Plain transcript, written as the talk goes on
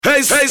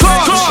Real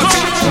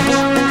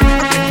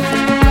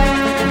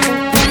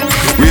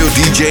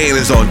DJing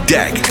is on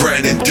deck.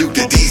 Brandon Duke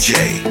the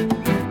DJ.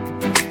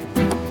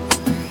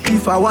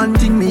 If I want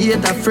thing, me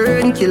hate a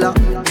fern killer.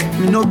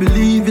 Me no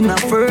believe in a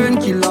fern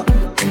killer.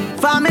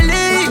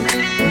 Family,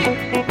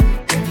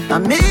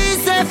 and me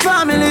say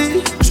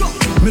family.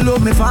 Me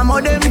love me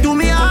family, them to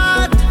me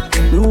heart.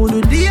 Me hold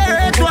the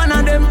dearest one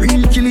of them.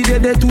 Real kill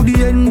it dead to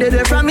the end,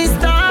 dead from me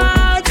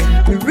start.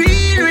 Me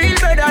real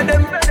better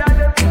them.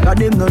 Cause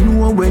them no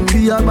know when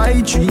we a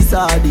buy 3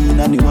 sardines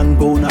and the 1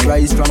 pound of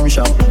rice from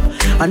shop.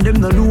 And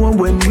them no know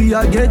when we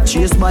a get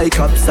chased by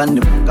cops and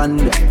the and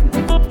the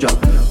job.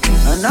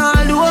 And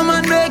all the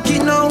woman make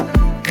it now.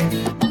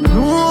 Me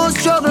know how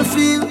struggle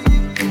feel.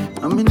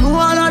 And me know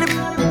all of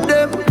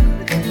them.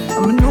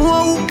 And me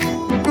know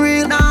who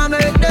real now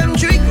make them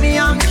trick me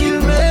and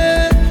kill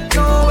me.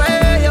 No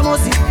way, you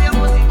must see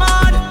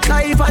mad.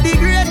 Life are the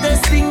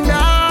greatest thing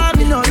that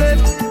me no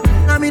left.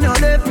 And me no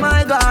left,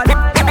 my God.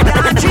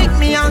 Can't trick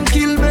me and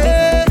kill me.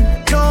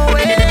 No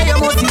way, you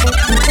must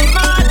see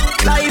mad.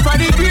 Life are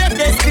the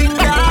greatest thing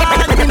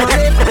that me no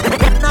left.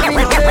 And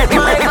me no left,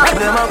 my God.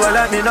 Them a go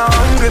let me know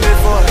hungry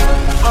before.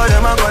 Oh,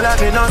 them a go let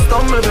me know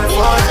stumble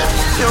before.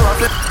 You have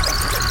to.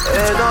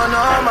 They don't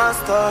know my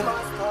story.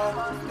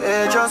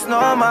 They just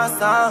know my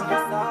song.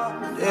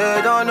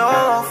 They don't know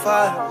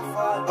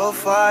how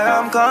far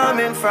I'm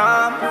coming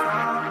from.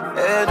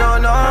 They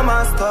don't know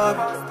my story.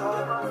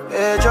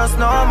 They just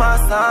know my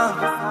song.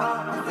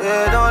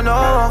 They don't know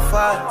how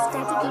far.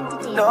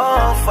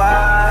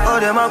 Oh,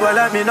 them a go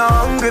let me know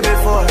hungry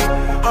before.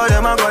 Oh,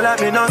 them a go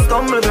let me know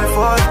stumble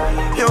before.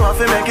 You have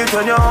to make it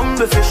when you're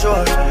humble for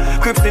sure.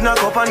 Crips in a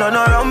cup and none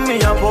around me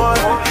a pour.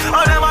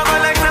 Oh, them a go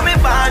like me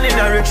born in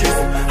the riches.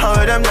 How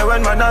them there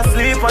when man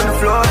asleep on the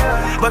floor.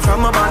 But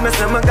from my band me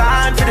say me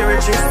gone for the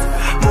riches.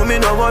 Mommy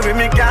no worry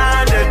me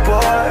can't dead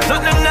boy.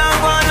 Nothing now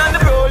gone on the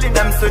rolling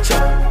them switch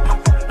up.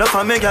 No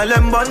for me girl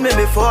them born me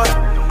before.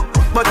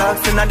 But I've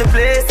seen at the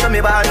place so me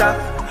bother.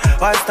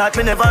 Why start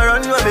me never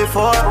run away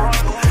before.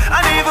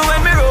 And even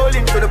when me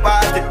rolling to the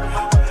party,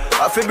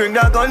 I feel bring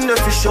that gun to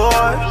for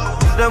sure.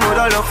 Them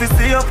woulda love to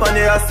see up on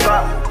the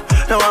asphalt.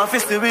 Now I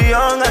feel still be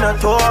young and a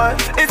toy.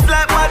 It's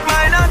like bad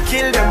mind and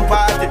kill them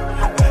party.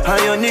 And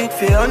you need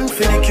fear and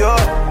for the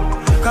cure.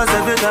 Cause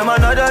every time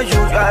another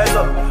you rise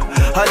up,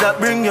 I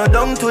that bring you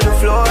down to the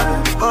floor.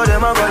 Oh,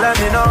 them a go let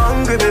me know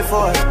hungry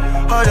before.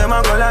 Oh, them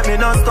a go let me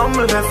know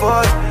stumble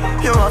before.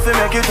 You have to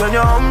make it when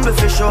you're humble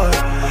for sure.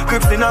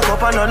 Crips in a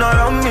cup and none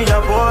around me a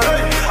boy.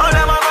 Oh,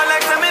 them a go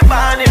like me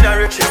born in the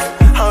riches.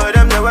 How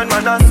them there when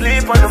man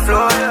asleep on the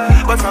floor.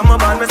 But from my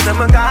band me say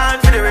me gone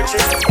for the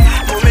riches.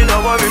 Do me no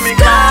worry me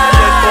can't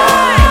let go.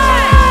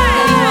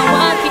 You a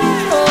walking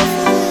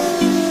trophy.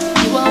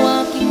 You a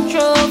walking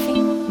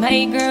trophy.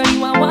 My girl,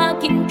 you a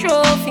walking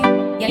trophy.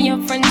 Yeah,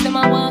 your friends them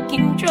a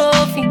walking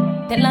trophy.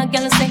 Tell a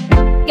girl say,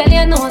 girl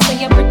you know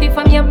say you're pretty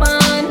from your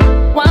band.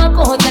 Walk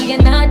out, girl you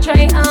not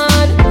try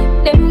hard.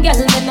 Them girls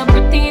they not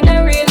pretty in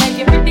a real life.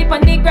 You pretty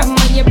pon the gram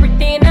and you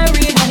pretty in a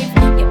real life.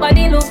 Your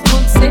body look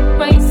good, set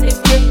right, set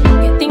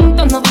right. Your thing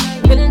turn up,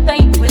 well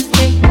tight, well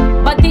straight.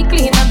 Body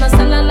clean and a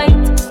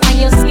cellulite, and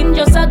your skin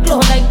just a glow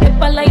like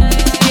pepper light.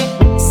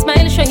 Yeah.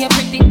 Smile show you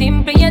pretty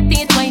dimple, your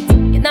teeth white.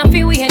 You not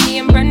feel weird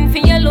name brand for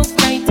your look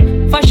right.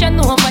 Fashion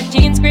over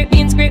jeans, scrape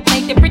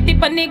like you pretty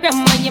pon the gram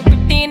and you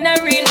pretty in a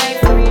real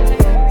life. You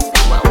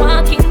a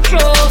walking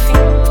trophy.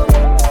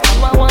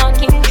 You a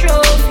walking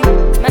trophy.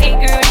 My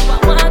girl, you a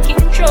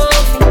walking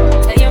trophy.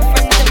 Tell your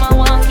friends them a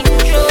walking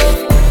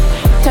trophy.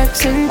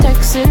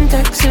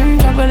 Texting,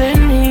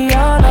 juggling me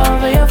all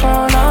over your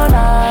phone all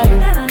night.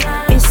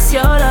 It's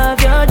your love,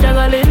 you're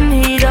juggling.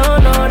 He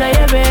don't know that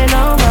you've been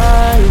on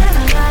mine.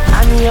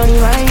 I'm the only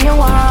one you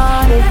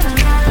wanted.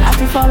 I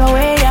feel follow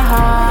where your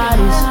heart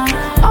is.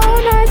 All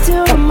night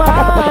till the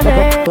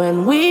morning.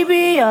 When we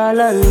be all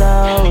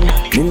alone.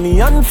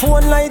 Million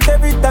phone light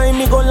every time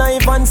me go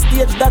live on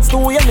stage. That's the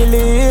way me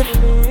live.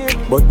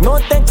 But no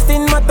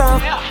texting matter.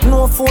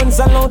 No phones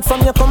allowed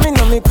from you coming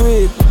on me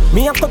quick.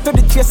 Me a cut to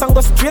the chase and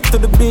go straight to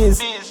the biz.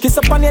 Kiss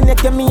up on your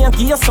neck, yeah, me and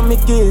give you some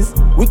kiss.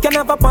 We can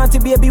have a party,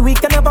 baby, we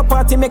can have a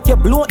party. Make you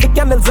blow out the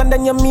candles and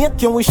then you make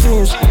your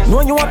wishes.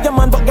 Know you have your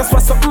man, but guess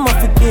what, something must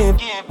be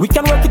give. We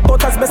can work it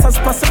out as best as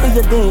possible,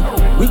 you think.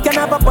 We can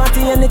have a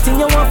party, anything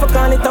you want for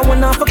call it. I want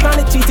not for call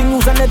it cheating,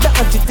 use another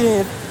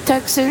adjective.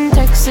 Texting,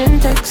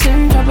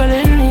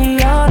 juggling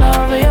me all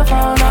over your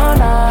phone all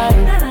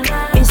night.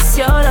 It's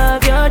your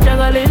love, you're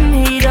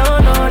juggling. He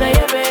don't know that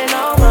you've been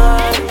on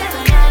mine.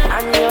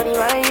 I'm the only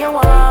one you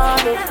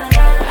wanted.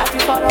 I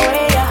feel follow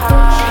away your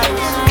heart.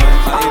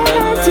 All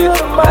to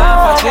the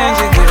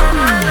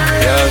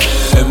yeah.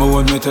 Remember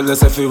when me tell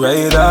us if you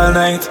ride all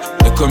night.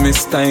 You come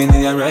Miss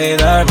Tiny and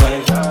ride all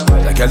right.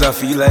 Like I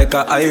feel like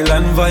a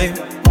island vibe.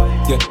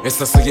 Yeah, it's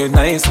just so you're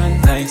nice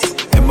and nice.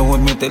 Remember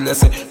when me tell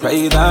us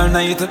ride all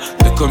night.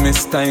 You come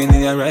Miss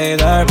Tiny and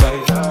ride all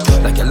right.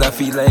 Like I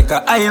feel like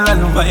a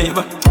island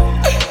vibe.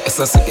 It's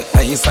just so you're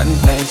nice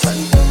and nice.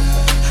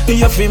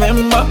 You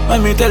remember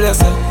when me tell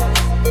us,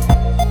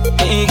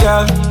 hey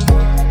girl,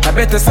 I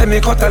better say me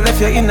cut and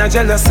left you in a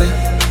jealousy.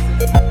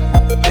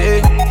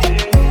 Hey.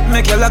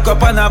 Make you lock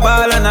up on a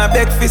ball and a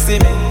beg for see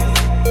me.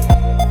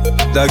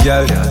 The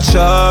girl got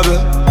trouble.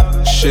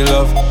 She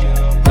love.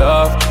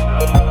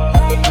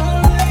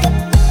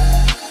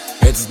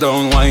 Heads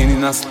down, wine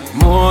in a slow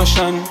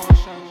motion.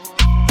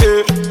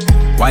 Hey.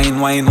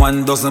 Wine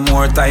 1 dozen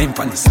more time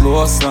for the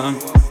slow song.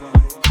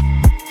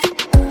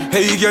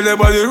 Hey, girl, your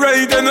body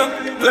right enough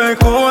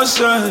like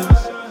ocean.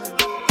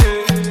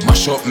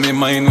 Mash up me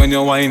mind when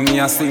you whine me,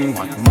 I sing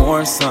one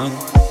more song.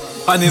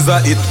 And it's a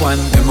hit one.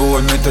 Remember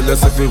when me tell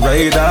us if you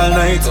ride all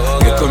night.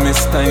 You come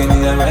Miss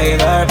Tiny and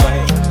ride our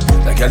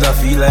vibe. Like you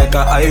feel like a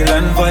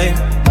island vibe.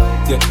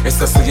 Yeah, it's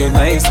just so you're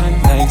nice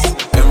and nice.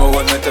 Remember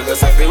when me tell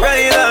us if you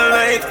ride all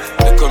night.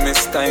 You come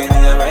Miss Tiny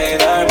and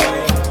ride our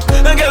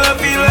vibe. Like you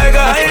feel like a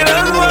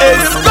island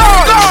vibe.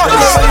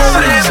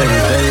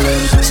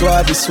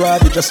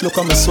 Swabby, just look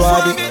on me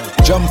swabby.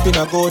 Jump in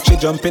a Gucci,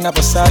 jump in a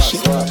Versace.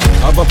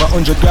 Have over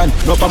 100 grand,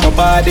 no for my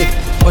body.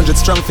 100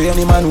 strong for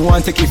any man who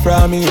want take it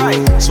from me.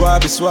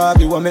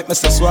 Swabby, what make me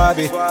so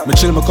swabby? Me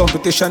chill my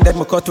competition, then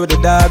me cut with the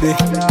derby.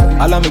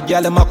 All of me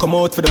gal, them a come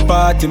out for the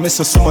party. Me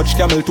so much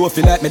camel toe,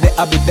 feel like me the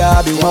Abu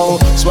Dhabi. Wow,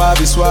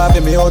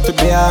 swabby, me out to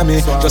the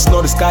army. Just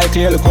know the sky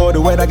clear, look how the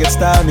weather gets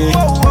stormy.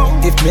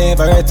 If me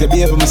ever hurt you,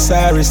 baby, me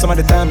sorry. Some of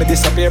the time me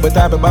disappear, but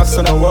I be back,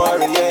 so no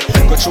worry, yeah.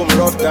 Go through me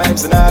rough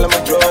times and all of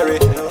my jewelry.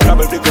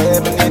 Probably go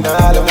heaven in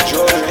all of my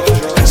jewelry.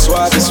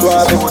 Swabby,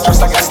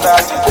 just like it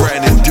started.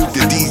 Brandon Duke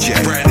the DJ.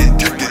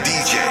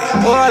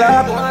 Hold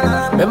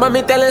up. Remember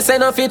me telling say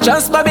no fi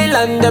trust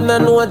Babylon. Them no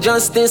know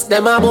justice,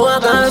 them a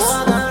bogus.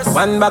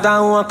 One bag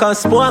of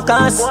workers,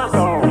 focus.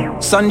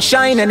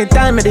 Sunshine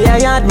anytime me the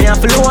yard, me a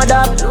float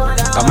up.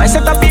 Cause my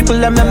set of people,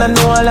 them no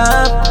know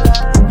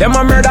love. Them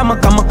a murder, me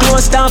come a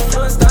close stuff.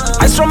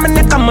 Ice from my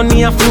neck and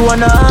money a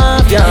flowing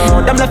up,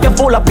 yeah. Them left you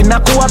full up in a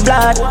cool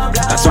blood.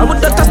 That's why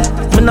with the touch,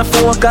 me no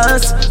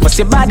focus. Must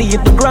your body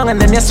hit the ground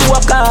and then you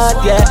soak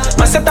out, yeah.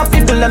 My set of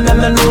people, them no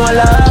know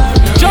love.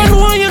 John,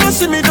 why you don't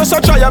see me just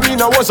a try? I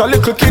mean, I was a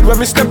little kid when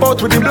me step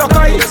out with the black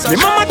eye. Me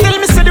mama tell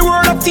me say the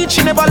word of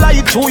teaching never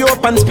lie. Chew you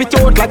up and spit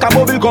out like a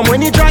bubble gum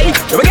when you dry.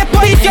 You will get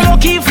pie if you're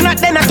lucky, if not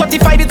then at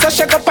 35 it's a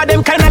shake up for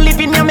them kind of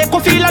living. You make you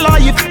feel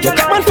alive. You get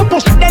man for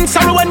push, then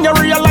sorry when you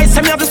realize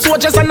some of the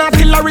soldiers and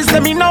artilleries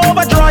them in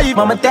overdrive.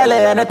 Mama tell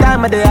her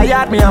anytime of the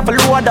yard me have to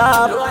load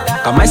up.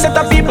 Cause my set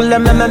of people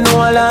them no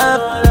know love.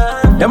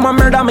 Them a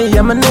murder me,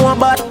 yeah me know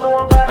about.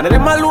 And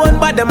them alone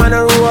but them a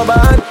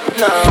robot.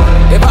 No,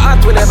 never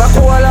hot, we never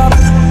cool up.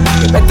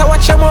 You better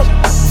watch them up,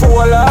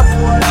 fall up.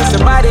 Cause the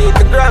body hit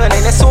the ground and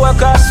then they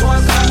soak up.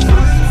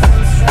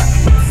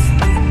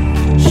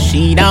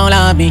 She don't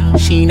love me,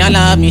 she not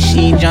love me,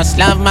 she just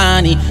love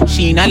money.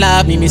 She not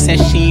love me say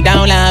she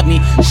don't love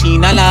me. She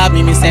not love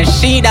me say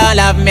she don't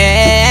love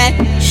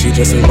me. She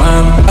just a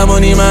man, a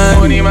money man, a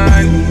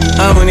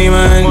money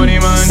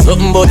man.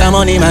 Something about a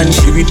money man,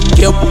 she with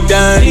you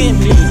down.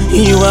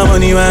 You a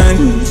money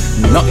man,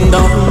 nothing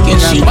done. Can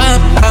she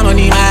want a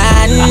money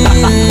man,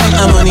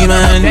 a money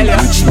man?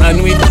 Rich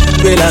man with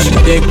well,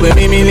 take with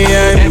me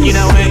million,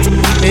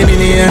 me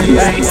million.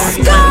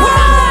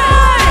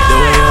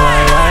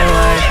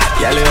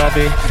 Girl, you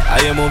happy, how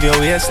you move your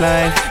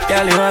waistline.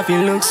 Girl, you happy,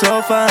 look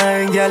so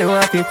fine. Girl, you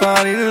happy,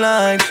 fall in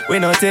line. We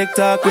no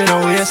TikTok, we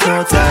no waste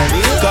no time.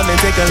 Come and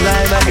take a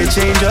line, I can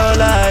change your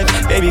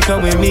life. Baby,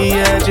 come with me,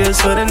 yeah,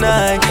 just for the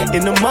night.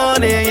 In the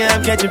morning, yeah,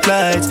 I'm catching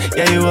flights.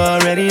 Yeah, you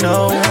already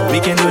know. We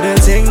can do the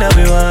thing that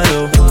we want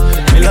to.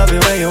 We love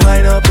it when you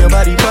wind up your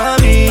body for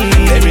me.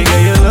 Every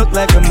girl, you look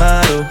like a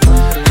model.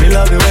 We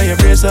love it when you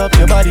brace up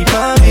your body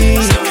for me.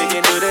 So we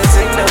can do the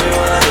thing that we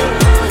want to.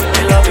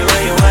 We love it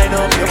when you wind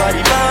up your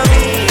body for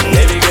me.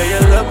 Baby girl, you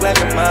look like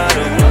a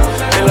model.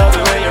 We love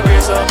it when you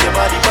brace up your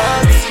body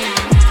for me.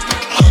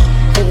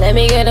 Let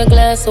me get a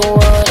glass of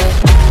water.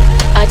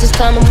 I just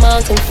climb a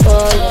mountain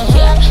for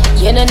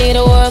you. You don't need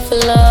a word for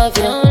love,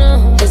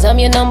 yeah. Cause I'm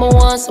your number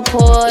one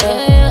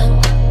supporter.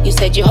 You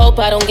said you hope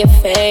I don't get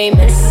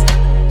famous.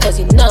 Cause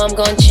you know I'm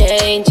gonna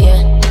change,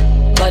 yeah.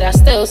 But I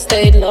still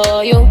stayed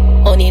loyal.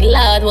 Only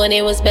lied when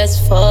it was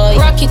best for you.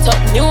 Rock it up,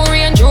 new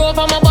Range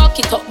Rover, I'ma back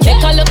it up.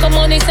 Take a look at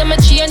money, say me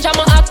change,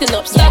 I'ma acting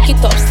up. Stack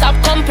it up,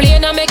 stop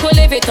complaining, I make we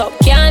live it up.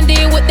 Can't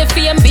deal with the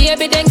fame,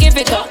 baby, then give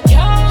it up.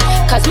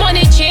 Cause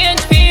money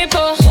change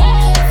people.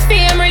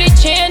 Fame really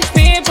change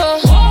people.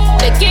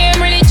 The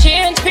game really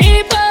change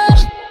people.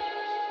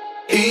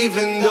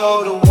 Even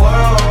though the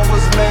world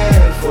was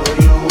meant for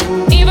you.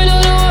 Even though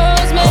the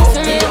world's meant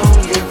for me.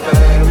 Don't get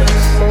famous.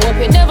 I hope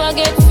you never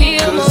get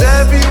famous. Cause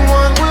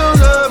everyone will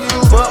love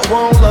you, but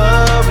won't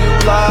love you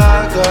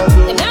like I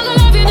do. They're not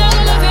gonna love you, not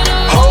gonna love you, no.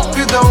 Hope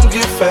you don't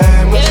get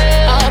famous.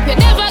 Yeah, I hope you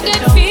never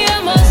get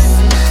famous.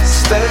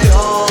 Stay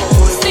home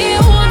with me. Stay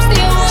home,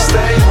 stay home.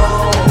 Stay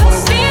home with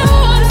me. Stay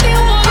home, stay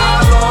home.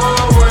 I'll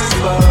always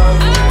love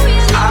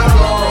you. I'll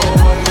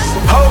always.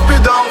 Hope you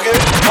don't get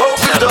famous.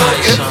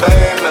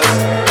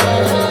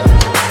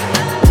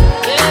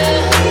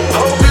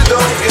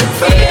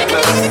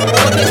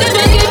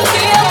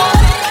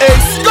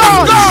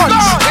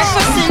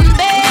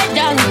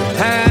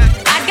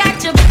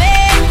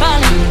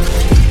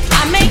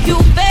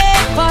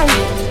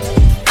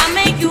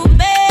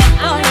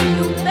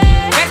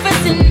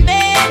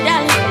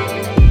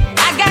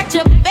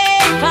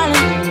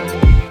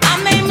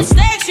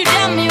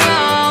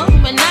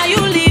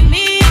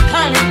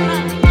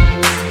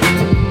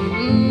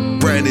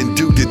 Brandon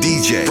Duke the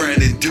DJ.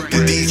 Brandon Duke the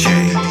DJ.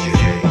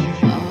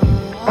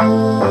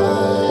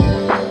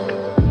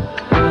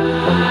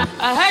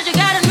 I heard you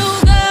got a new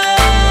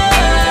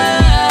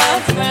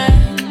girlfriend,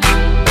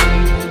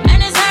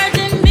 and it's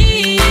hurting me.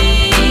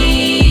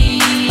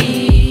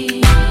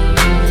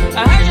 I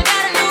heard you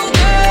got a new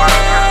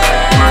girlfriend,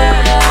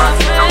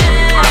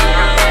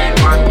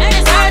 and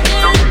it's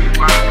hurting.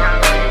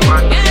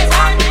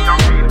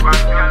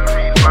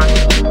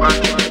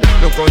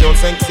 Look how you're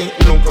sexy,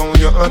 look how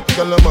you're hot.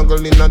 Girl, a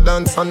muggle in a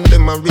dance and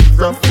them a rip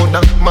rap.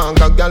 Coulda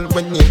manga girl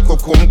when name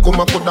Kokum.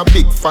 Kuma coulda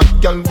big fat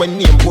girl when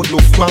name Bodo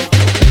Fang.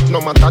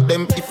 No matter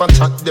them if I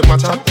chat, them a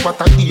chat.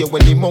 What I hear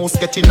when the mouse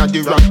get in a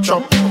the rock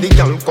trap. The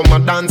girl come a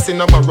dance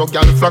in a marrow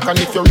girl flock. And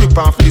if you rip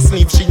off the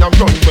sleeve, she a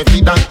run with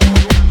it that.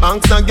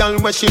 Ask a girl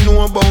what she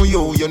know about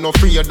you. You no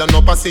afraid of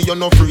no pussy, you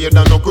no afraid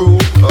of no crew.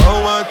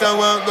 Oh, what I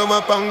want go my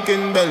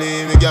pumpkin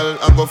belly. The girl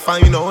I go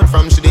find out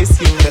from she this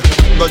you.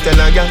 Go tell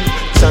a girl,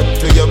 chat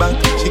to your back.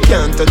 She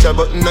can't touch a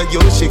button of you,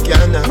 she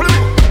can't.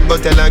 Go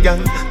tell a girl,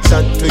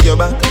 chat to your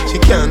back. She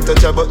can't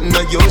touch a button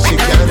of you, she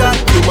can't.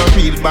 You a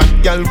real bad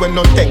girl when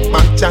no take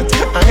back chat.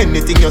 And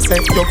anything you say,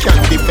 you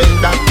can't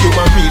defend that. You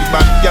a real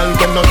bad girl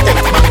when no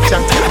take back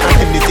chat.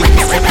 And anything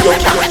you say, you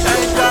can't.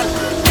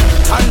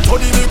 Tan to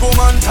the big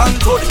woman, tan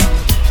to the,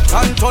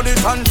 tan to the,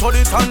 tan to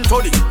the, tan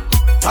to the,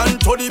 tan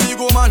to the big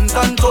woman,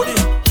 tan to the.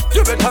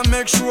 You better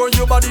make sure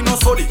your body no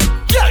sorry.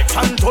 Yeah,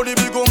 tan to the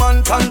big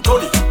woman, tan to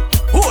the.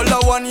 Hold the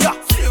one, yeah.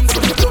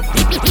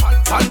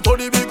 Tan to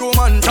the big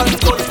woman, tan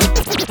to the.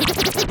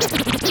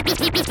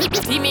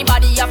 See me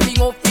body a fling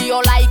up for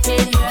your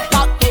liking.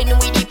 Back in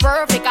with the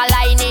perfect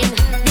aligning.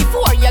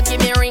 Before you give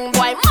me ring,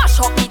 boy,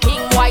 mash up the thing,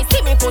 boy.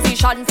 See me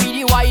position for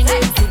the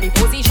whining. See me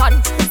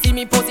position, see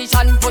me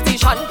position,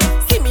 position.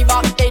 See me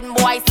back in,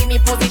 boy, see me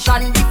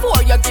position.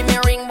 Before you give me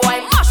ring, boy,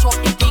 mash up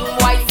the thing,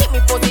 boy. See me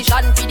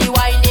position for the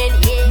whining.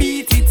 Yeah.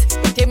 Beat it,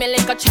 take me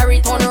like a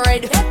cherry turn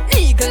red.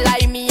 Legal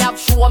eye me have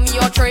show me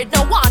your trade.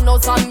 No one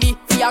knows on me,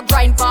 fi a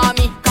grind for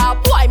me. Cause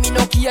boy me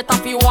no cater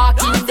fi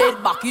walking dead.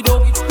 Back it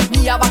up,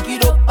 me a back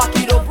it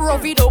up,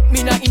 rough it up.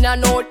 Me no in a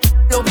note,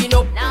 loving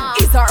up.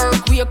 It's a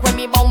earthquake when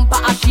me bumper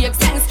a shake.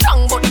 Sing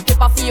strong but the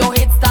tip of your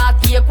head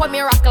start take. When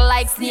me rock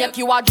like snake,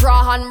 you a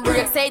draw and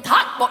break. Say it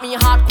hot but me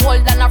heart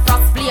cold than a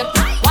frost flake.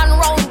 1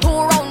 round, 2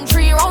 round,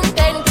 3 round,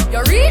 10.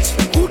 You reach,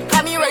 good,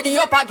 come me ready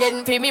up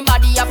again. Feel me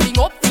body a fling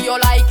up for your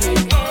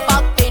liking.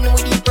 Back in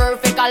with the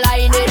perfect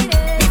aligning.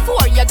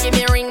 Before you give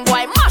me ring,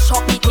 boy, mash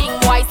up the thing,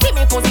 boy. See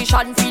me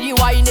position for the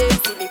whining.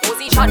 See me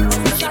position,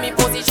 see me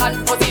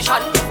position,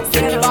 position.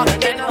 See me back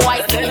then,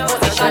 boy, see me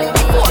position.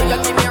 Before you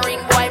give me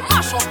ring, boy,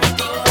 mash up the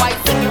thing, boy.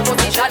 See me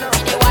position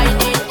for the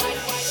whining.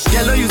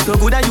 Yellow, you so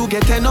good that you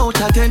get 10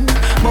 out of 10.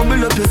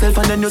 Bubble up yourself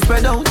and then you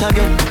spread out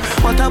again.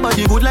 What about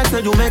the good like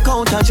say you make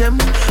out a gem?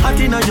 Hot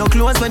in your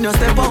clothes when you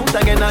step out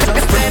again. I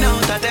just 10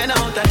 out of 10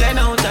 out of 10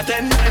 out of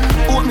 10.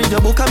 Put me the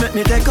book and make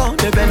me take out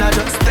the pen. I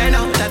just 10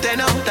 out of 10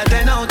 out of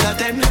 10 out of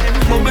 10.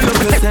 Bubble up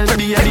yourself,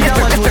 be a idea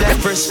what you them.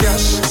 Fresh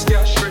cash,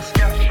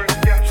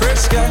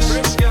 fresh cash,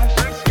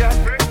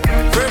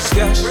 fresh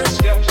cash.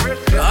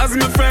 As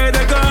my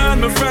Friday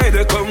gone, my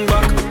Friday come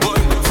back.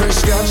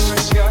 Fresh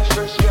cash,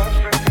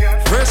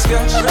 fresh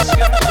cash.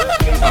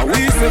 And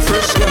we say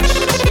fresh cash.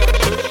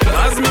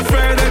 As my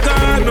Friday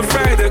gone, my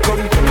Friday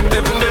come.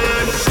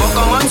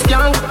 Pokemon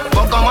skank,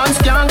 Pokemon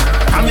skank.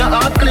 I'm your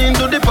heart clean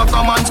to the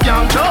Pokemon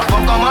skank.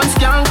 Pokemon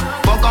skank,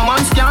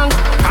 Pokemon skank.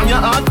 I'm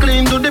your heart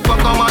clean to the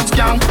Pokemon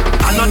skank.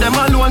 I know them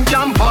alone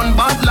can burn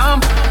bad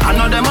lamp. I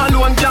know them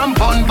alone can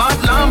burn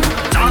bad lamp.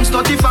 Chance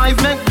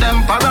 35 make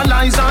them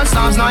paralyze and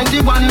Stars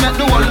 91 make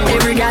the world.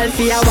 Every girl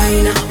feel a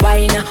whine,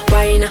 whine,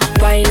 whine,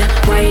 whine,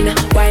 whine,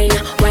 whine.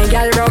 When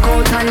girl rock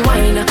out and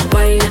whine,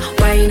 whine,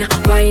 whine,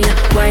 whine,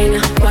 whine,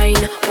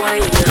 whine,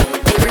 whine.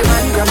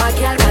 Everyone grab a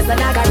girl 'cause the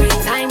dagger in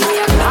time. We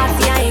are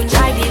party and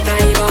enjoy the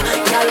vibe.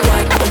 Girl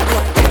whine,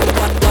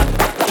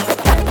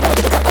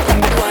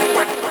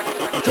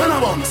 Jenna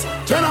Bunks,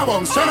 Jenna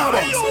Bunks, Jenna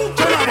Bunks,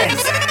 Jenna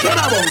Bunks,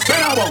 Jenna Bunks,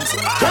 Jenna Bunks,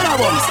 Jenna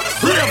Bunks,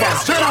 Ravers,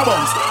 Jenna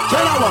Bunks,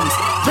 Jenna Bunks,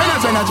 Jenna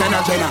Bunks,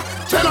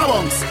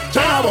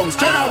 Jenna Bunks,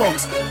 Jenna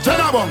Bunks,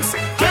 Jenna Bunks,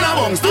 Jenna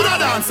Bunks, do the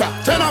dancer,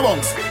 Jenna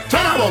Bunks,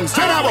 Jenna Bunks,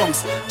 Jenna Bunks,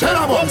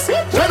 Jenna Bunks,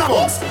 Jenna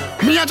Bunks.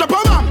 Me a drop a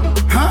bomb,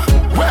 huh?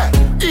 Where?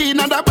 In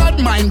a bad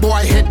mind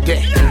boy head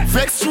there.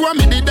 Vex show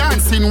me the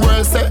dancing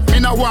world say. Me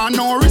no want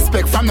no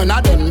respect from none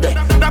of them there.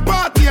 The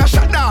party a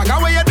shot dog,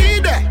 how you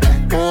did there?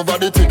 Over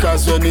the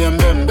tickers you name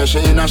them. They she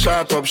in a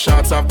shot up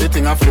shots of the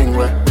thing a fling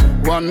where.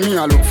 One me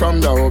a look from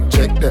the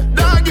object there.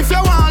 Dog if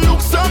you want look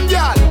some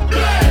girl,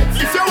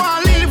 if you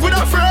want live with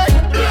a friend,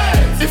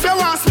 if you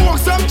want smoke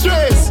some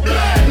trace,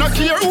 no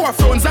care who a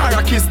phones are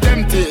a kiss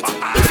them teeth.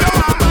 If you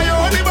want buy your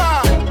only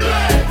bar,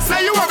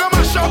 say you a go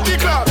mash up the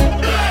club.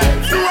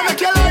 You want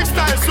make your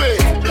lifestyle sweet.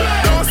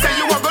 Don't say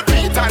you a go do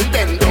it and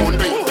then don't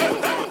do it.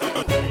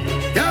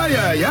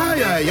 Yeah.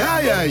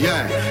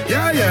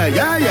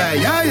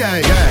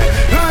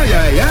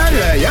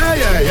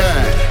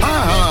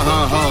 Ha.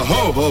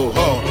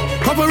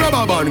 Couple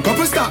rubber band,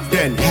 couple stop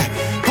then.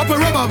 Couple a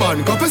rubber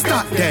band, couple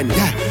start then,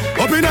 yeah.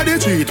 Up in the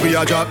street, we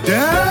a drop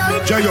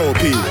dead.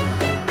 J.O.P.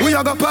 We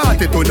a go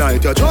party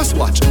tonight, you just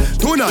watch.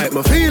 Tonight,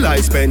 me feel I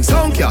spend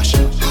some cash.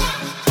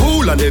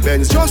 Cool on the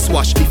Benz, just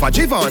wash. If a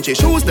Givenchy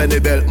shoes, then the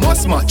belt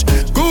must match.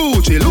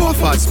 Gucci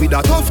loafers with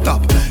a tough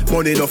top.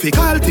 Money no fi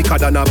call thicker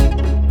than a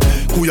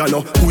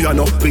Kuyano,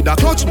 with a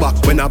clutch back.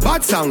 When a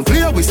bad song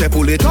play, we say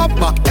pull it up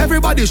back.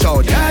 Everybody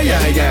shout, yeah,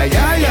 yeah, yeah,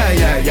 yeah, yeah,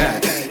 yeah, yeah.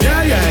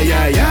 Yeah, yeah,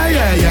 yeah, yeah,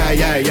 yeah, yeah,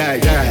 yeah, yeah,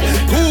 yeah.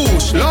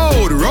 Push,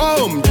 load,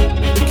 rum.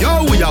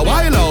 Yo, we a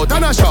wild out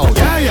and a shout.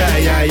 Yeah, yeah,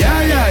 yeah,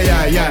 yeah, yeah,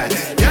 yeah, yeah.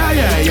 Yeah,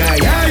 yeah, yeah,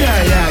 yeah,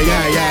 yeah, yeah,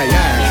 yeah, yeah,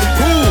 yeah.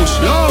 Push,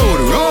 load,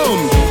 rum.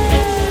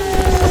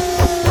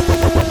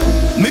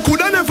 Me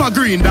coulda never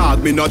green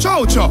dog, me no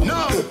chow chow. No.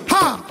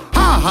 Ha,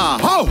 ha, ha,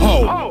 ho,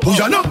 ho. Who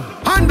ya know?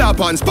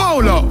 Underpants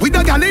Polo. With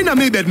the gal inna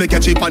me bed, me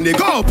catch it on the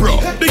GoPro.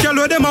 The gal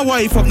with them a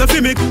wife up, no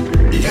fimic.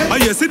 I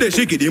you see the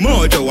shaky the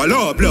mojo, a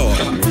low blow.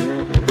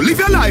 Live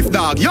your life,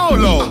 dog,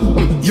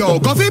 YOLO. Yo,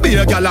 coffee be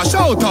a gal a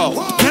shout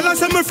out. Tell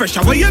us I'm fresh,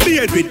 how you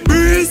beard with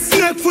breeze.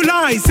 Neck full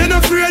ice, and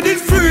afraid it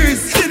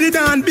freeze. Steady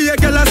down, be a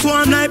gal a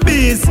swarm like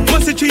bees.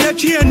 Must it tree a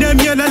chain, them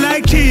yellow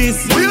like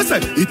cheese. What you say?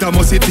 It a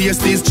must it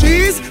taste this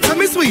cheese. Tell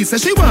me sweet, say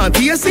she want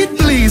taste it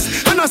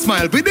please. And I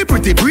smile with the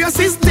pretty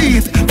braces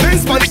teeth.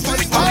 Benz pan,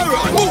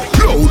 alright.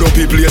 Load up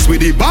the place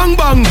with the bang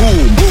bang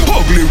boom.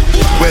 Ugly,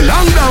 well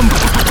long damn.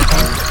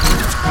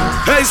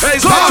 Hey,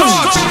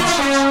 stop!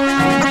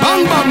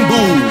 Bang bang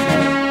boom.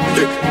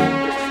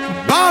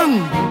 Bang.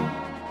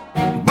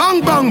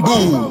 Bang bang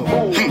boom.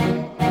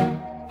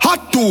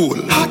 Hot tool.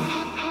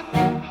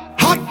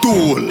 Hot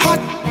tool.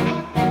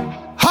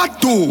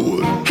 Hot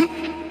tool.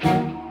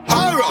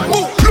 Alright.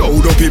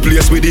 Load up the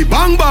place with the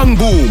bang bang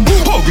boom.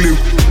 Ugly,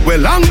 well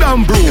long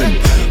damn broom.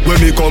 When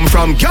me come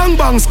from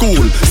gangbang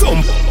school,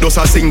 some does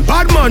a sing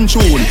badman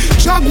tune.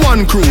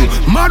 Jaguan crew,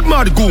 mad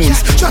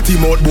goons. Chatty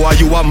mouth boy,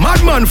 you a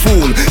madman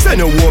fool.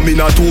 Send a woman in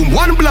a tomb,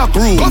 one black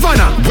room.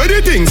 Governor, where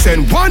the thing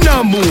send one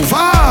a move.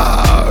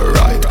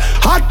 Alright,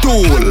 hot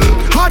tool,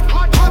 hot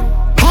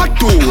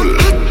tool.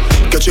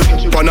 Catch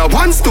you on a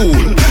one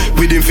stool.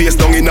 With him face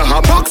down in a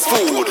box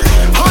food.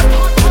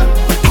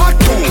 Hot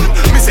tool,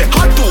 me say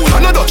hot tool,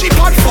 and a dodgy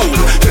hot food.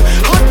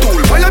 Hot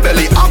tool, by your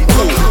belly up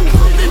cool.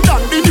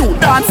 The new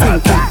dancing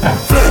thing.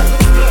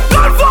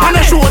 And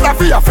the shoulder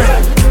for your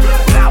friend.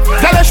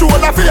 Tell the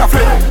shoulder for your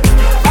friend.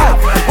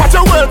 Watch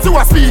your words to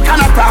a speak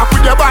and attack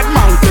with your bad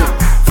mouth.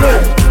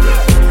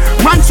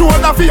 Man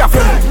shoulder for your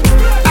friend.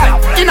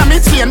 In a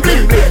me chain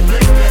bling bling.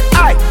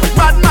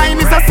 Bad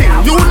mind is a sin.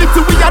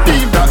 Unity we a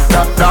deal.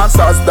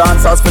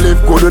 Dancers feel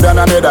live gooder than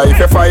another. If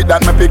you fight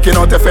that, me picking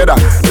out a feather.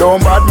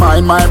 Don't bad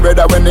mind my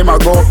brother when they ma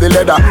go up the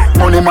ladder.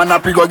 Money man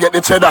up, you go get the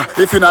cheddar.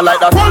 If you not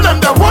like that, hold them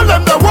there, hold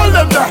them there, hold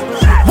them there.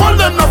 Hold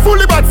them there,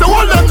 fully bad, so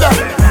hold them there.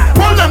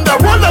 Hold them there,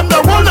 hold them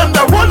there, hold them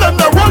there, hold them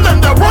there, hold them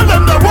there, hold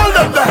them there, hold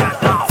them there.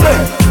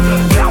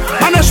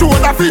 And a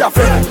shoulder for your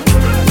friend.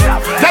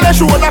 Tell a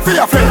shoulder for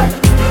your friend.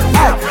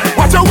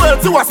 Watch your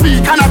words to a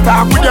speak and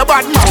attack with your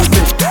bad mouth.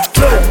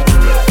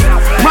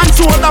 Man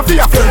shoulder for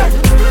your friend.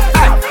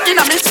 In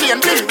a me chain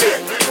bling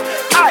bling.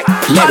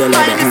 Bad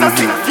mind is a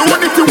sin.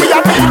 Unity we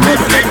are being.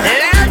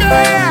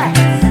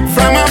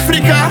 From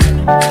Africa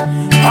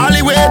all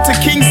the way to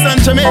Kingston,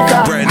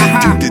 Jamaica.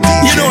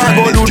 You know I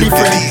go do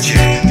different.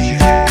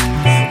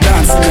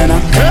 Dancing, you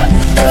know.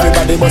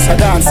 Everybody bust a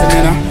dancing,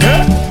 you know.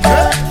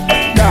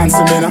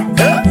 Dancing, you know.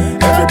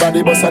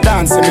 Everybody bust a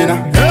dancing, you know.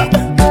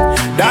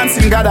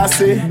 Dancing, God I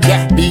say.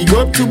 Big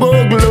up to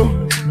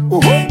Boglo.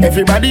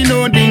 Everybody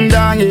know ding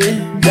dong,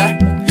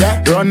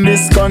 yeah. Run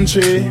this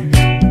country.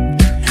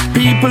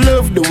 People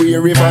love the way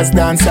rivers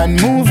dance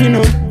and move, you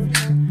know.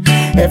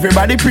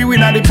 Everybody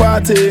pre-win at the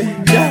party,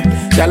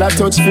 y'all a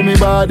touch for me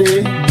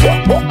body.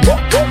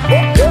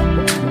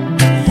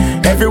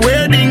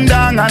 Everywhere ding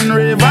dong and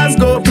rivers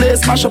go, play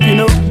smash up, you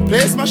know.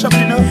 Play smash up,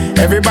 you know.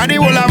 Everybody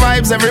will have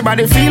vibes,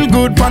 everybody feel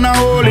good, pan a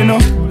hole, you know.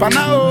 Pan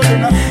a hole, you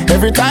know.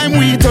 Every time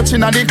we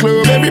touching at the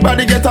club,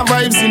 everybody get a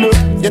vibes, you know.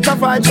 Get a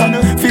vibes, you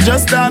know. Fi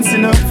just dance, you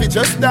know. Fi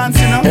just dance,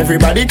 you know.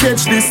 Everybody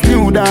catch this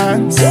new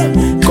dance.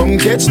 Come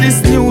catch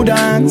this new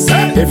dance.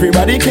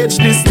 Everybody catch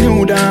this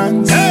new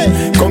dance.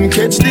 Come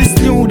catch this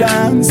new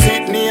dance.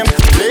 It name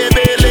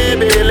Lebe,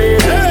 Lebe,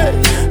 Lebe.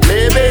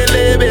 Lebe,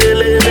 Lebe,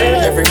 Lebe.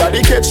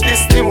 Everybody catch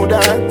this new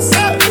dance.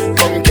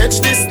 Come catch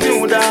this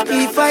new dance.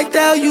 If I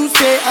tell you,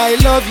 say I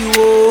love you,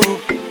 oh.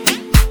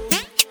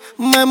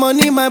 My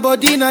money, my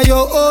body, now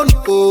your own,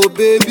 oh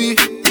baby.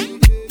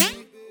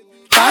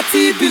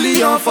 30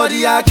 billion for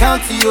the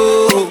account,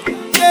 oh.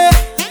 Yeah,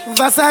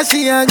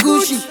 Versace and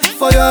Gucci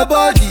for your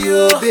body,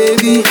 oh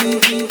baby.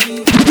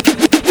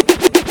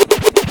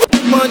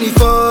 Money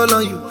fall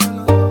on you,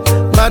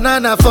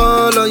 banana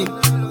fall on you,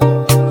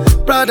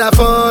 Prada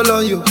fall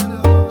on you,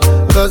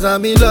 cause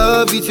I'm in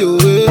love with you.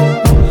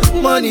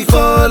 Money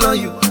fall on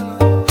you,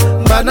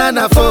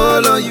 banana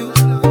fall on you,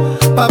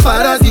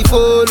 paparazzi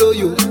follow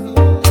you,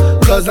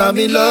 cause I'm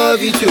in love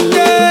with you.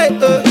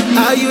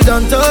 Are you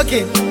done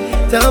talking?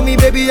 Tell me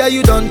baby, are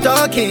you done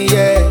talking?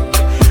 Yeah.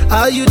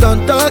 Are you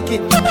done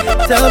talking?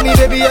 Tell me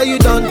baby, are you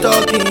done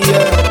talking?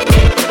 Yeah.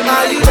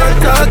 Are you done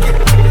talking?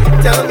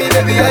 Tell me,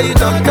 baby, are you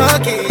done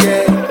talking?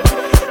 Yeah.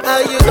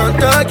 Are you done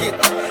talking?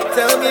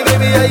 Tell me,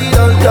 baby, are you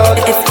done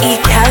talking? It's E.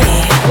 Kelly.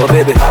 Oh,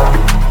 baby,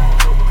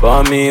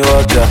 pour me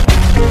water,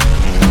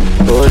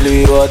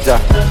 holy water,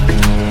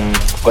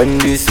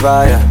 quench this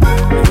fire.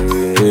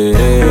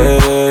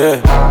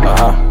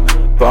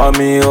 Pour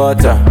me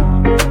water,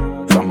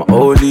 some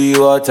holy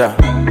water,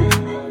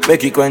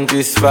 make it quench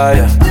this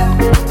fire.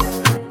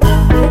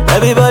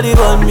 Everybody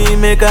want me,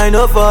 make I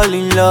no fall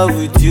in love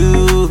with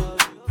you.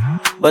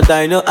 But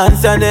I no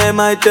answer them,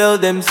 I tell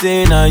them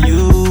say na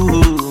you.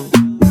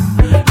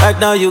 Right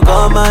now you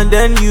come and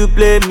then you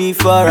play me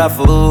for a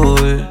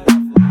fool.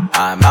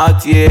 I'm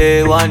out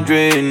here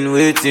wondering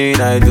waiting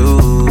I do.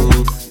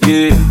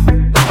 Yeah,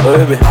 oh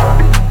baby,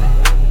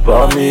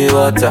 pour me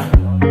water,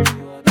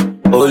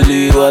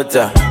 holy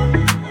water,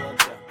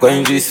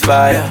 quench this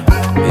fire.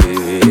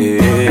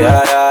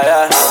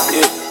 Yeah.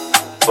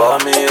 Pour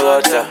me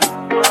water,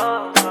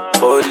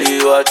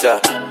 holy water,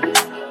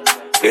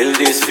 kill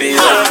this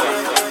fever.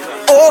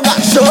 Oh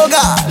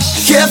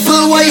gosh,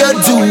 careful what you're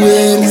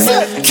doing,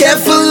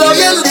 careful how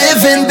you're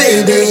living,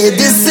 baby.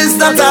 This is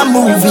not a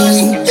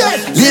movie.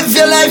 Live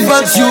your life,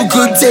 but you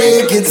could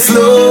take it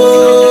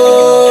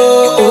slow.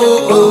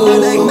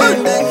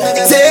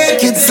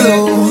 Take it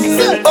slow.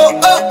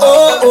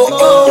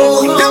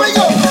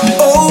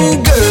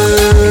 Oh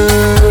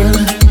girl,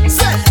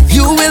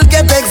 you will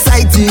get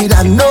excited.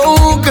 I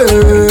know,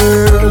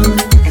 girl.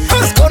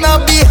 It's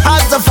gonna be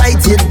hard to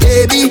fight it,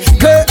 baby.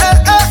 Girl,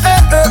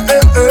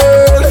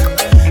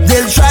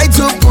 they'll try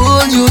to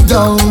pull you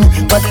down,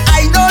 but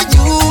I know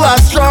you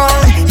are strong.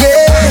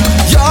 Yeah,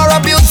 you're a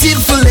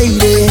beautiful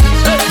lady.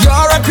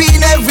 You're a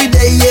queen every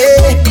day.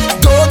 Yeah,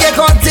 don't get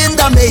caught in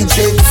the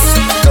matrix.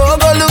 Don't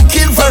go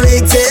looking for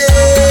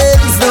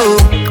ratings. No,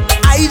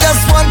 I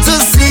just want to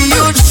see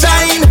you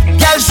shine.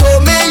 Girl, show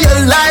me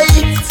your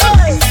light.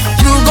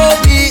 You gon'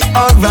 be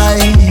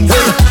alright.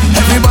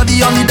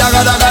 Everybody on the daga.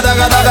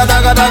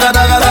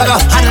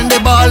 And then they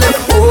ballin',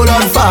 hold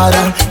on,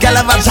 father. Girl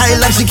have a child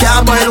like she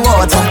can't boil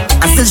water,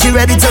 and still she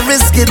ready to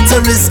risk it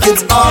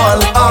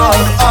all.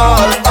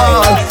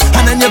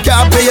 And then you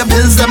can't pay your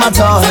bills them at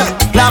all.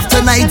 Laugh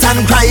tonight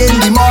and cry in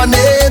the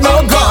morning.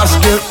 Oh gosh,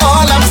 girl,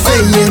 all I'm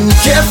saying,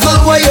 careful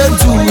what you're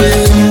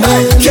doing,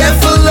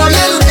 careful how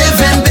you're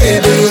living,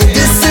 baby.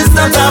 This is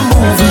not a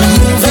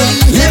movie.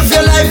 Live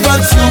your life,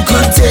 but you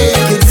could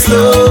take it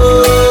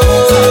slow.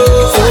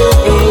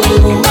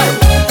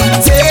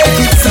 Take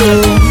it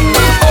slow.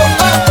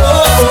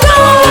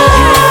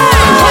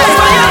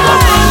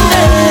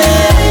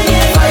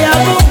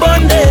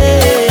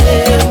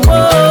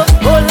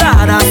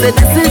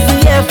 This is the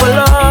year for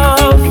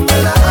love.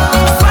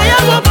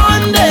 Fire go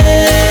Bundy.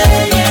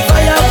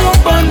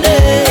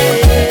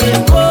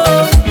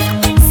 Oh,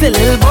 say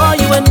little boy,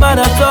 you ain't bad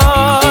at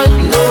all.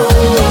 No,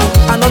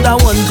 another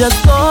one just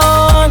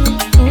gone.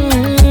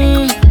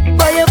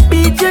 Boy, you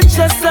beat your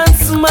chest and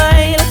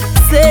smile.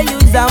 Say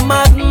you's a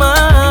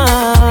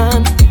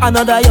madman.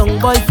 Another young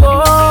boy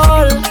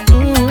fall.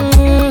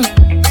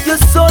 Your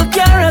soul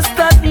can't rest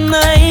at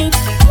night.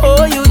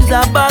 Oh, you's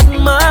a bad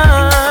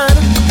man.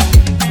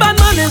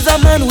 Is a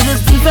man who will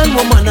defend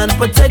woman and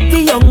protect the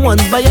young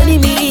ones by any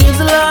means,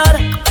 Lord.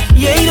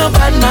 You ain't no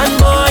bad man,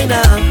 boy,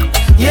 nah.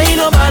 You ain't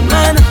no bad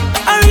man.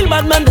 A real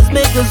bad man just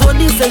make his own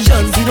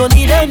decisions. He don't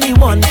need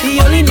anyone,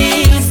 he only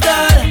needs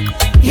God.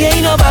 You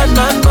ain't no bad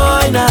man,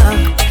 boy, nah.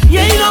 You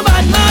ain't no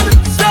bad man.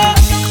 So,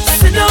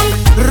 sit down,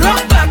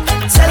 rock back.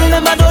 Tell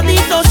them I don't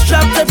need no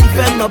strap to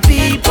defend my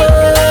people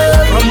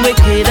from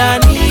wicked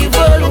and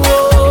evil.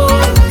 Whoa.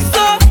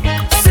 So,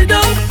 sit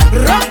down,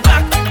 rock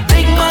back.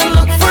 Big man,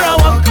 look for a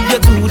walk. You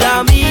do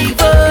damn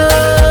evil.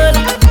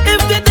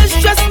 If they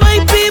distress my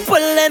people,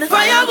 then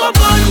fire go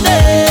Bundy.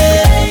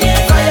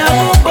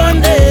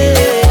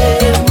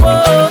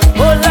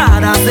 Oh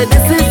Lord, I said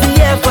this is the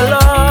year for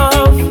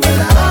love.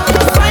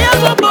 Fire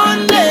go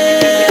Bundy.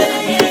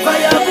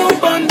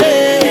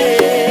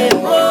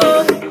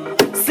 Oh,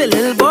 say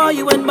little boy,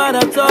 you ain't bad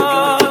at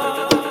all.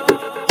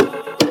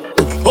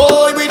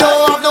 Boy, we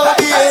don't have no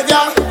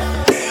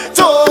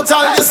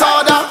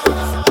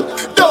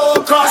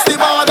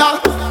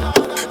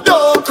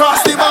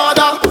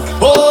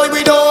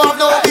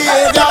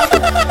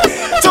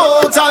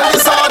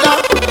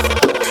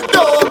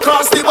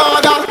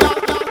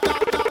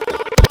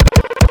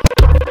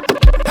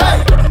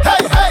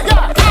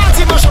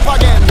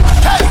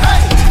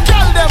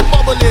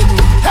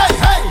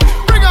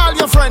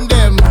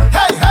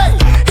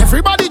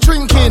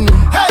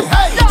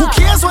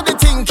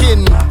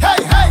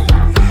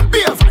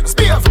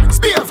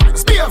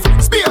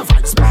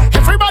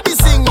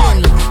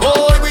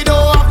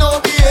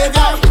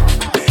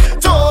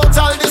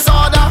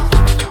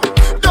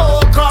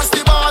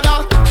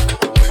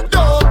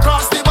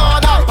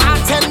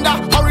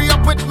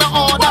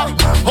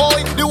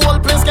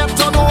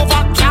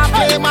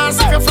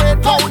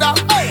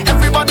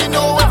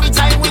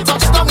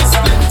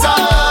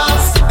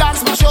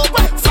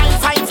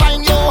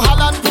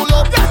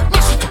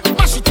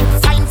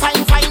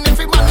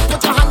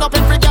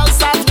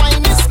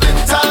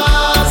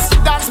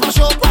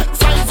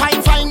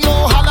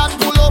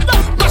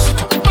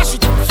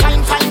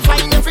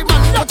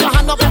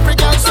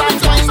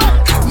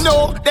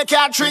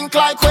shrink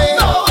like we.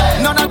 No way.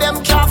 None of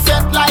them can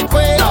fit like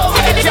we. No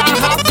way. Can't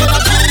have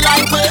energy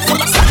like we. Full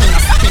of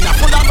stamina,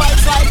 full of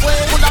vibes like we.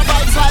 Full of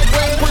vibes like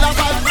we. Full of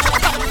vibes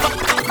like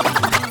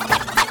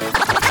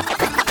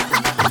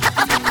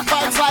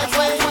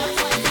we.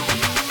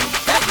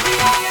 Let me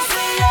hear you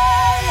say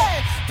yeah, yeah.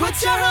 Put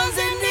your hands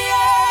in the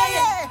air,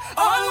 yeah.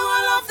 All who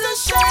love to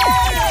share,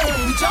 yeah.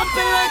 We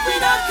jumping like we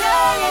don't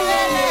care,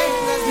 yeah, yeah.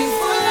 Cause we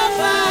full of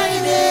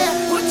vibe,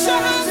 yeah. Put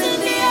your hands in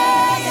the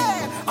air,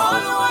 yeah.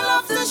 All who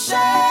love to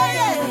share,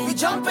 yeah. We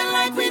jumping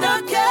like we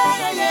don't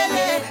care, yeah,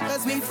 yeah.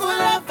 Cause we full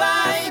of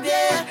vibe,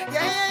 yeah.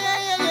 Yeah, yeah,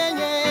 yeah, yeah,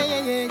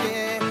 yeah, yeah,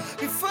 yeah.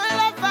 We full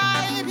of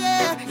vibe,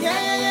 yeah. Yeah,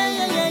 yeah,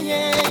 yeah, yeah,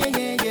 yeah,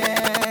 yeah, yeah.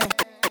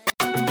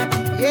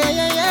 Yeah,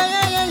 yeah, yeah,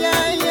 yeah,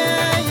 yeah,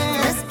 yeah, yeah.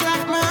 This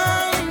black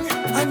man,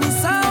 I'm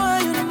sour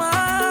you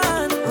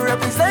man,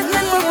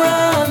 representing my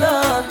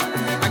brother.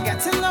 I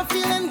got enough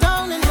feeling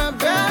down in my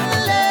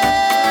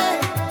belly.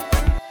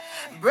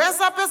 Brace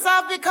up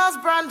yourself because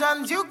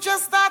Brandon Duke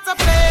just start to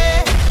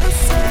play.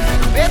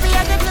 Baby,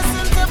 I can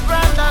listen to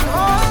Brandon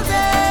all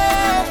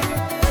day.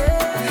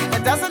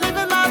 It doesn't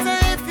even matter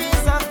if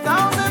he's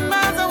 1,000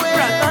 miles away.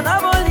 Brandon,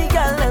 I'm only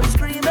girl, I'm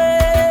screaming.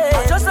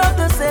 I just have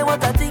to say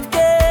what I think.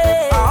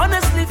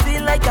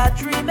 Like I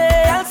dream it.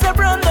 I'll say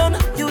Brandon,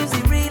 you is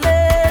the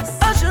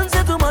realest. I shouldn't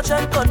say too much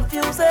and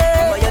confuse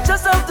it, but you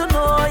just have to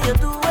know how you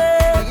do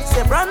it.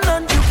 Say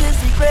Brandon, you is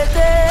the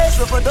greatest.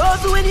 So for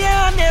those who in here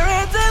and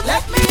narrate it,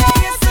 let me hear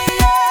you say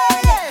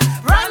yeah, yeah.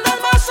 Brandon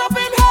mash up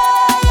in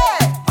here,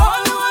 yeah.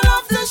 All who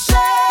love to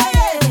share,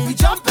 yeah. We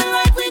jumping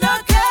like we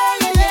don't care,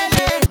 yeah, yeah,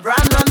 yeah.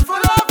 Brandon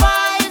full of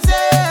vibes,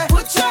 yeah.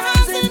 Put your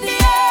hands in the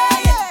air,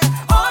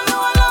 yeah. All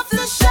who love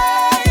to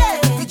share, yeah.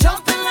 We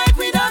jumping like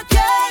we don't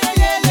care.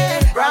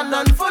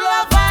 Brandon full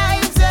of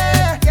vibes,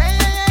 yeah. Yeah,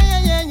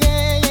 yeah, yeah,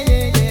 yeah,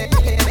 yeah, yeah.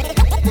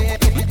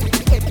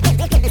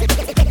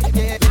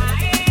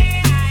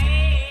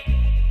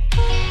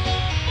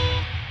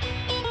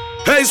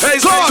 Hey,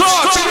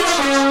 Scotch!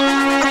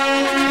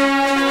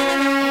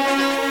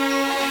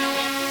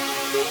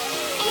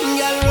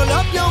 Girl, roll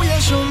up your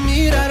waist, show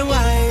me that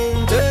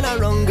wine. Turn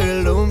around,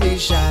 girl, don't be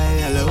shy.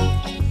 Hello,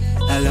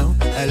 hello,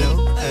 hello,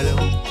 hello.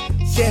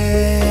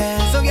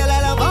 Yeah. So, girl,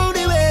 I love all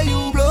the way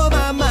you blow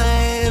my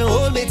mind.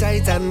 Hold me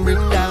tight and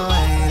bring down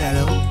wine.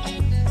 Hello,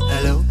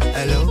 hello,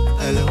 hello,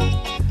 hello.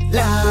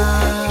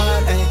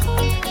 Lord, hey.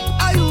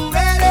 Are you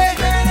ready?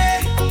 Ready?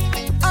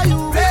 Are you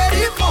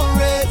ready for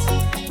it?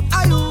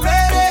 Are you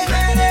ready?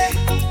 Ready?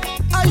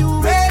 Are you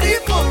ready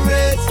for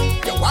it?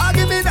 You want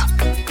give me that?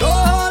 Go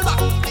hold back,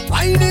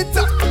 wind it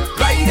up,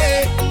 right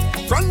there,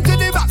 front to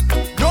the back.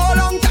 No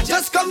long time,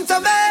 just come to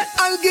me.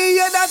 I'll give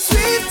you that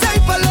sweet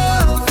type of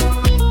love.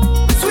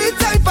 Sweet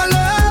type of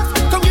love.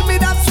 Come give me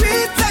that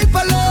sweet type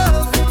of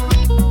love.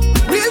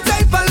 Real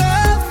type of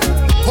love.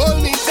 Hold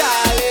me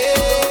darling,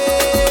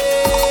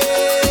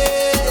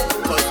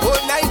 'cause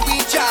whole night we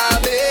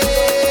jamming.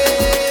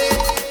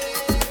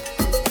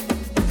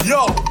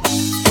 Yo,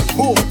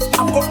 boom,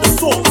 I've got the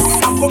sauce.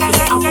 I've got the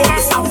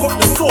sauce. I've got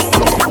the sauce.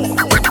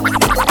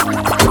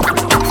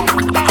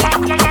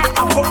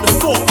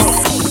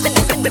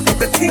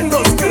 The thing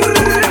goes good.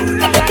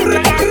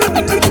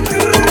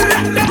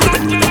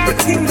 The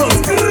thing goes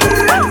good.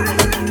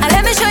 And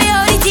let me show you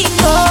how the thing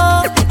go.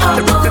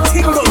 The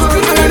thing goes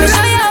good. And let me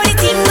show you how the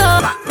thing go.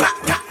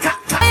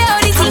 Show you how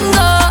the thing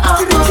go.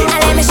 And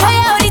let me show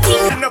you how the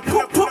thing go.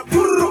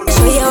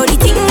 Show you how the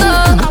thing go.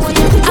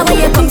 I want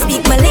you come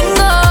speak my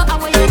lingo.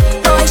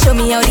 Oh, show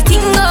me how the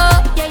thing go.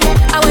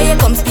 I want you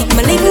come speak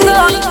my lingo.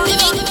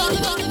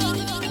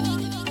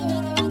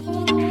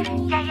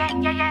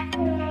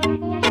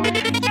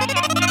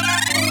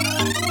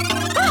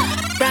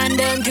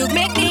 Brandon Duke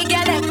make the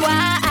girl them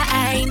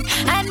wine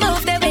and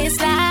move the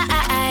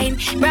waistline.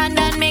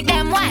 Brandon make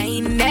them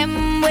wine,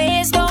 them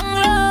waist down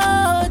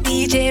low.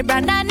 DJ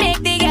Brandon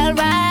make the girl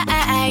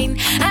wine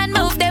and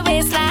move the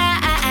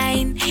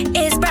waistline.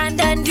 It's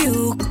Brandon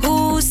Duke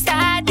who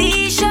start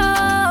the show,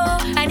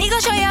 and he go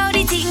show you how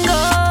the thing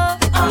go.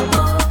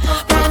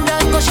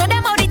 Brandon go show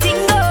them how the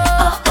thing go.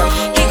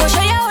 He go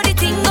show you how the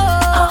thing go.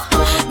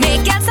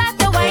 Make girls start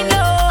to wine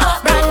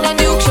low. Brandon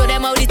Duke show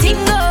them how the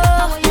thing go.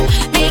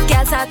 Make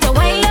girls start to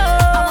wine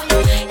low.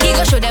 He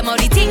go show them how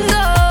the thing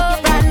go.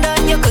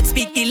 Brandon, you could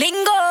speak the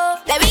lingo.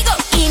 There we go.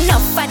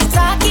 Enough for the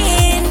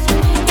talking.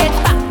 Get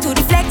back to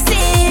the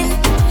flexing.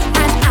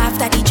 And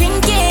after the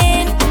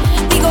drinking,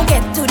 we go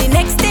get to the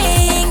next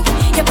thing.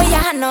 You put your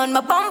hand on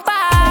my bumper.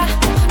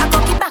 I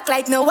cock it back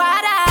like no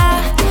water.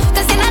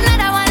 Cause in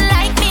another one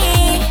like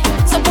me.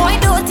 So boy,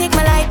 don't take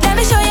my life. Let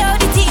me show you how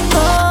the thing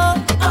go.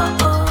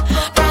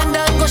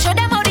 Brandon, go show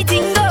them how the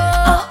thing go.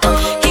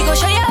 He go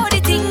show you how the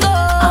thing go.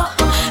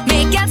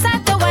 Make girls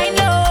start to wine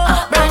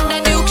low.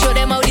 Brandon Duke show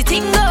them how the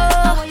thing go.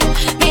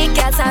 Make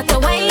girls start to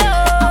wine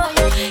low.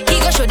 He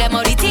go show them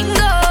how the thing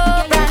go.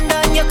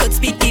 Brandon, you could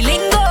speak the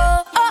lingo.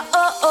 Oh,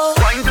 oh, oh.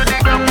 Wine to the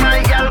ground, my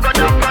girl, go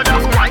down, go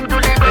down. Wine to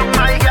the ground,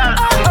 my girl.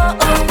 Oh, oh,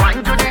 oh.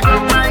 Wine to the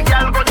ground, my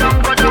girl, go down,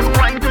 go down.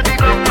 Wine to the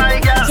ground, my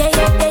girl. Yeah,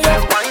 yeah, yeah, yeah.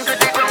 Wine to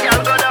the ground,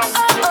 girl, go down.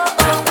 Oh,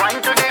 oh, oh.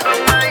 Wine to the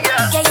ground, my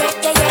girl. Yeah, yeah,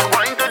 yeah,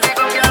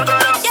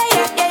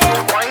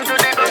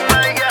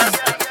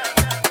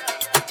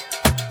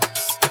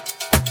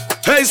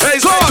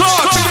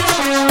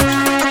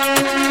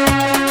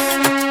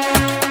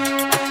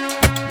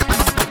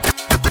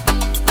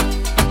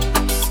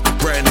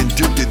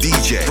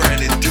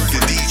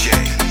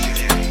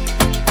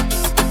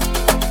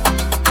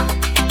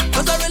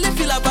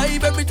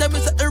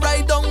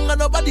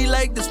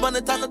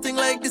 and nothing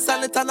like this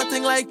and it and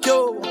nothing like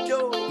you.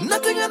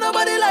 Nothing and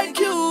nobody like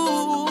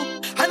you.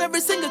 And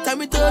every single time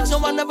we touch, no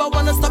one ever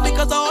wanna stop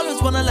because I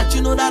always wanna let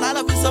you know that I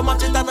love you so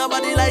much, it and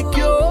nobody like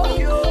you.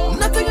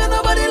 Nothing and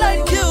nobody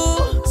like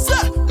you. So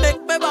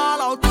make me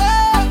ball out.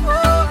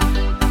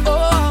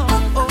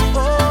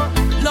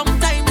 Long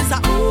time is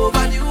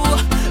overdue.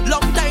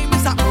 Long time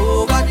is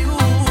overdue.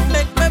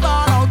 Make me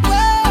ball out.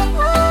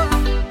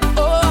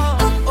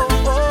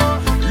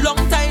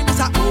 Long time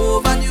is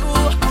overdue.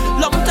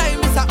 Long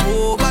time is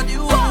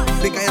overdue.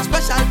 Because you're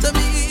special to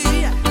me.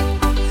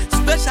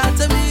 Special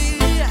to me.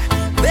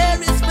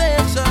 Very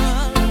special.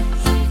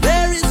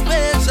 Very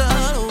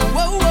special.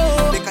 Whoa,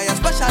 whoa. Because you're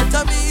special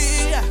to me.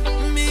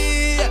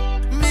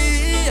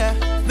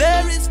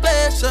 Very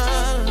special.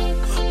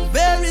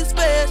 Very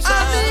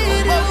special.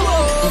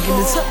 You give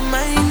me something I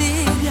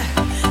need, yeah.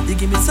 You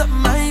give me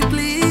something I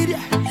bleed,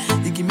 yeah.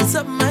 You give me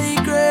something I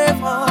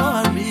crave,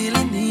 oh, I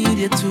really need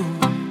you too.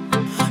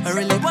 I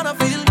really wanna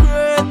feel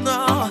great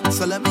now,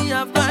 so let me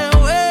have my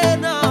way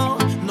now.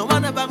 No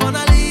one ever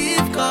gonna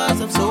leave,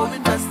 cause I'm so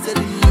invested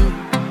in you.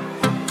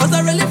 Cause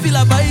I really feel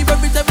a vibe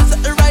every time you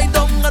set it right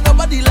down. And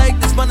nobody like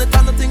this, man, it's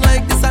nothing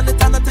like this, and it's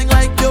nothing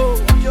like you.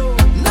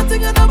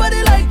 Nothing and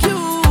nobody like you.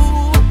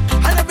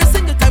 And every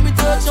single time we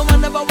touch, no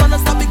one ever wanna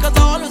stop because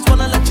I always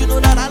wanna let you know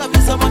that I love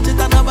you so much, it's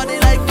nobody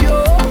like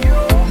you.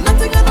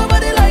 Nothing and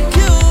nobody like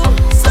you.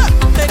 So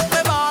make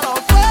me ball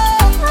out.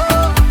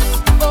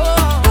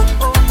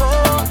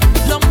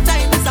 Long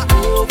time is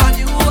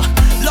overdue.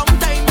 Long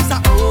time is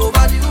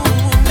overdue.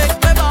 Make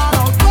me ball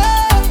out.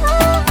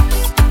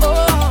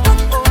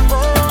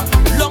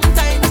 Long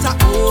time is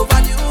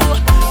overdue.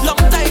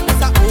 Long time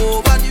is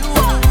overdue.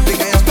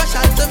 Because you're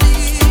special to me.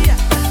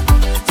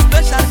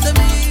 Special to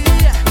me.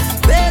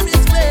 Very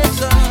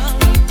special.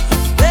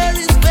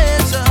 Very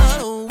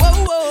special. Whoa,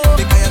 whoa.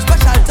 Because you're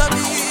special to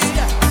me.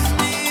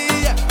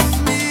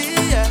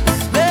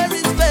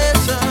 Very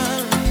special.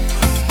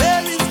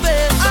 Very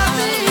special.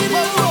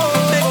 Whoa, whoa.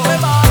 Make me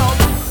ball out.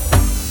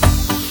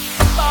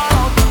 Ball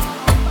out.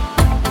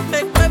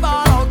 Make me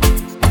ball out.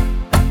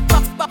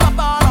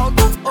 Ball out.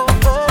 Oh,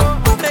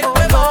 oh. Make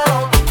me ball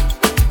out.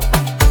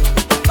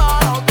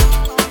 Ball out.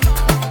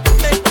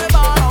 Make me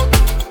ball out.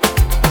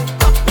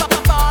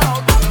 Ball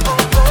out.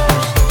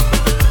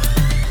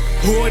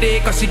 Hold it,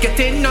 cause she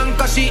getting on,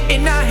 cause she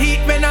in a heat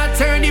when I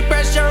turn the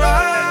pressure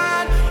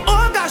on.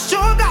 Oh gosh,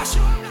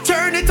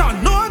 turn it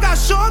on, oh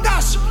gosh.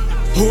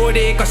 Hold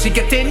it, cause she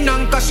getting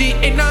on, cause she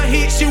in a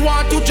heat, she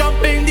want to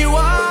jump in the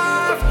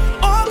wave.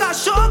 Oh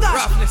gosh,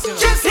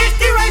 just hit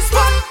the right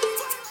spot.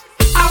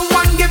 I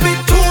want give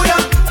it to ya.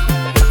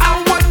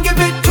 I want give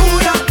it to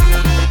ya.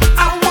 I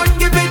want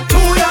give it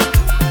to ya.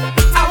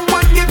 I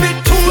want give it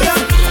to ya.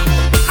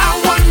 I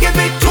want give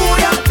it to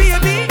ya,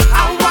 baby. I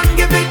want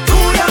give it to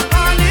ya,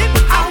 darling.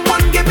 I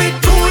want give it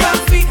to ya,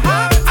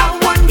 sweetheart. I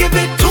want give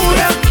it to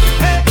ya.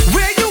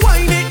 Where you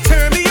whine it,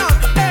 turn me on.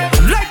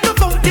 Like the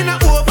fountain I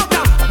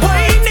overcome.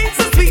 Wine it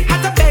so sweet, I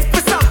had to beg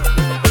for some.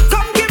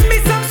 Come give me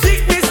some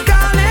sweetness,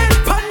 darling.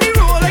 Pon the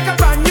roll like a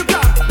brand new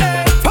car.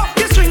 Pop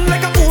your string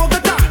like a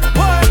Bogota.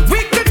 We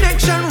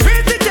connection,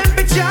 raise the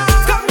temperature.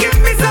 Come give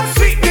me some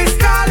sweetness,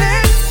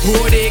 darling.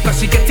 Hold it, cause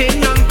she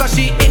getting on, cause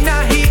she in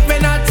a heat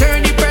when I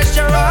turn the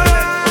pressure on.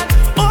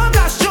 Oh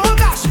gosh,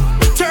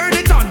 turn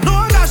it on,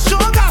 oh gosh.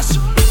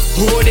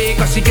 Hold it,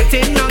 cause she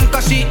getting on,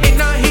 cause she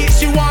in a heat,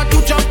 she want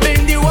to jump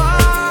in the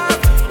wave.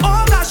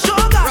 Oh gosh,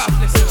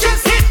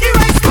 just hit the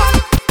right spot.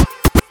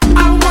 I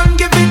want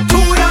give it to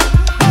ya.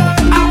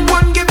 I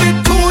want give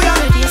it to ya.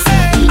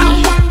 I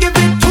want give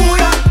it to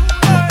ya.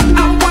 I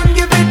want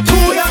give it to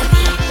ya.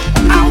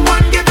 I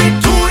want give it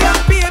to ya,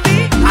 baby.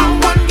 I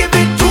want give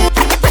it to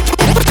ya.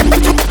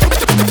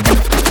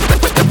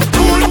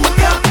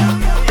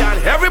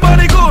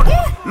 Everybody good.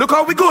 Look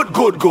how we good.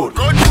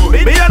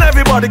 Me and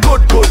everybody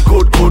good.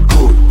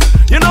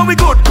 You know we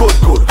good.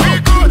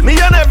 Me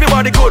and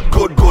everybody good.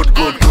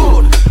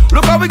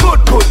 Look how we good.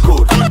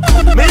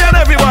 Me and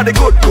everybody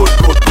good.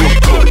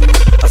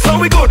 That's how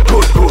we good.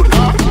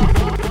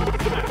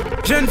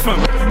 Gentlemen,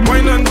 why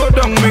not go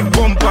down, make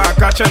bumper,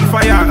 catch on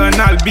fire, and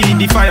I'll be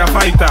the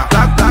firefighter.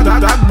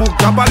 That book,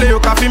 kabale yo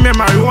kafi me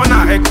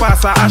marijuana, ek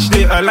pasa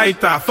Ashley a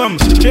lighter. Femme,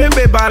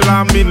 chebe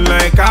bala min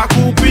like a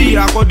kupi,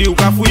 akodi yo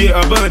kafuye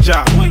a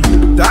banja.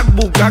 That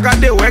book,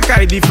 agade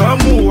wekai di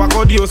famu,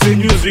 akodi yo se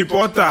news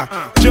reporter.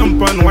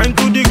 Jump and wine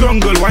to the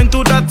jungle, wine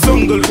to that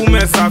jungle,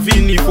 ume sa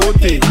vini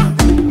fote.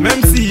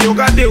 Même si yo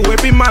gade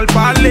wepi mal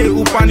parle,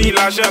 ou pani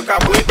la jen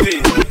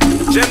kabwete.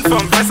 Jeune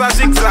femme, fais ça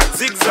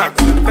zigzag,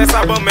 fais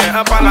ça bon mais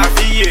un pas la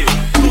vie.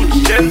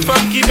 Jeune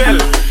femme qui belle,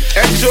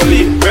 est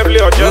jolie, baby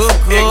or just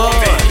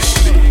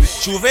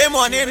J'ouvre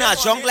money in a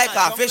junk like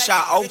a fish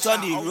out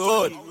on the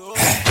road.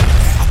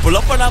 I pull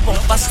up on a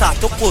bumper, start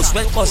to post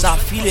when cause I'm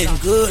feeling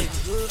good.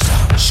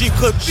 She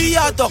could be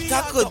a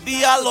doctor, could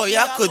be a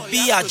lawyer, could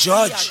be a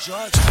judge.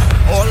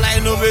 All I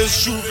know is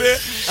Juve,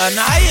 and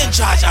I in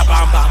charge of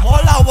Bam Bam.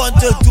 All I want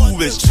to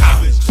do is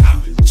jam.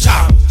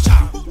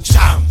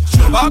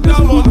 Back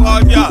down on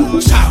all y'all,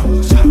 jam.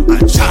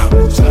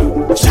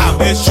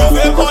 It's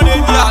Juve money,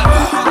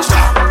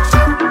 y'all.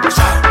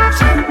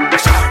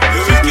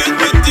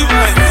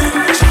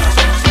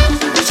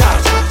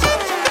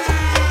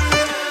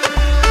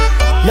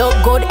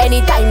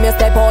 Anytime you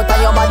step out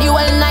and your body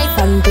well nice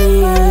and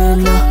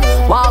clean.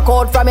 Walk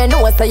out from your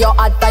nose to your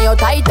heart and you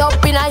tight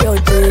up in your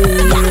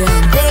jeans.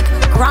 Thick,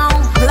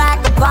 crown,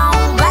 black,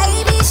 brown,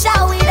 baby,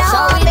 show it out.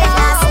 Show it out.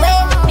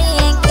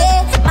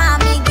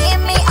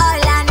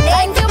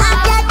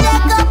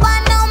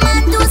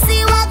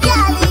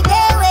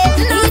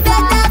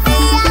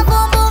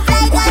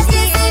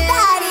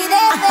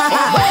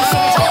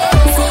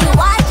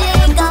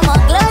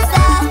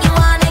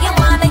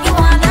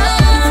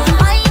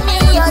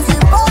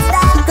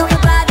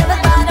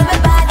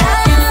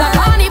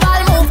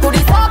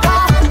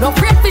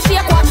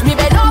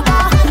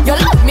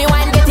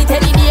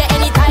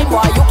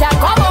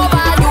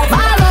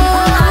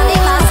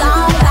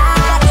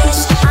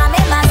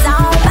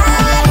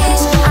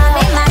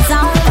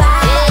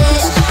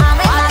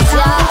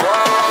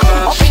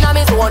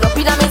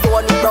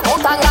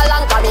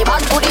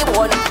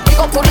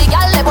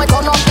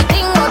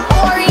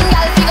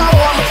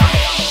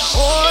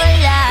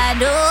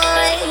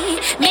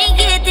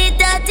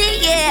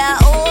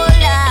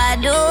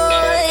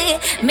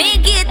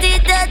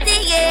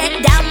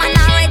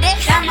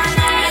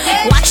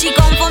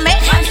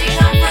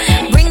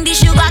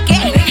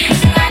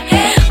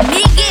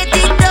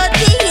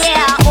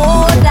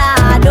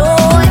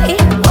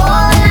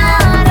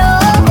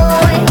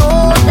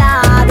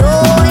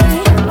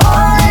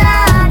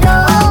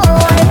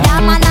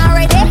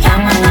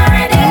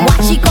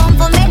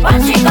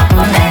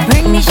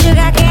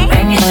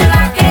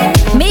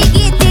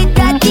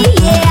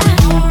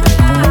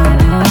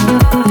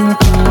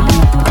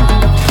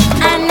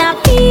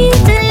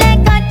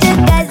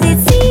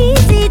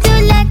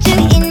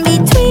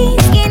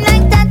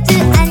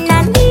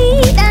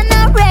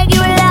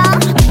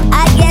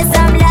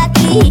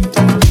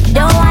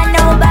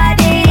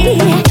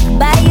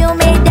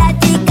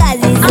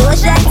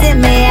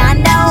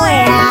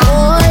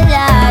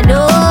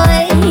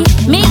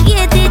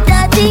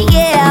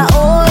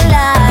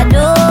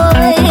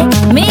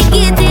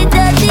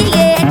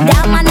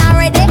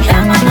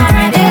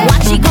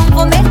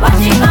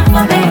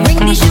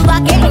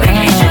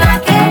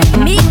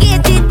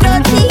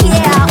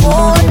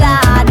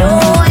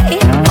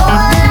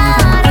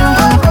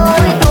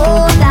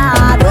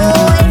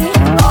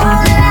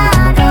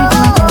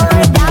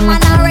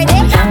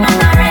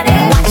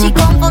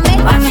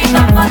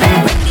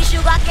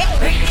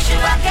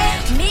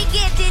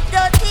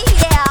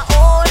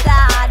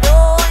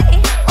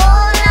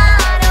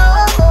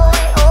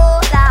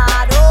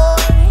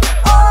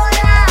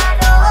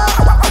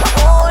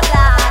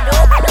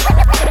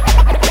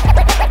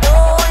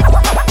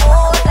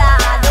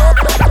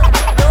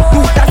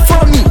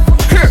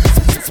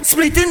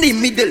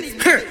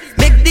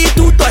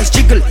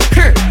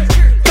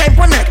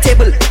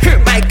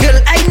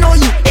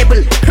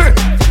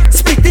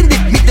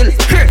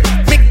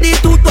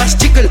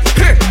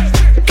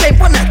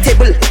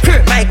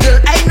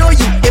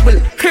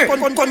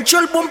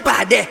 Control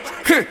bumper there,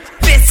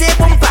 face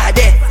bumper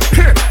there,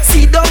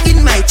 sit down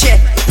in my chair,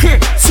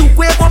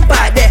 sukwe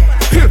bumper there,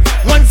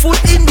 1 foot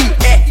in the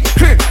air,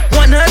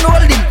 1 hand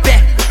holding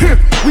bear,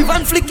 with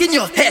 1 flick in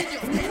your hair,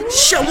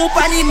 show up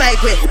on the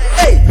mic way,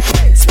 hey,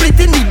 split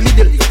in the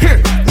middle,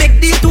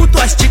 make the 2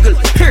 toes jiggle,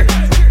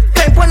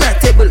 climb on a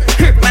table,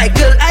 my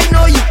girl I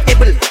know you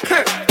able,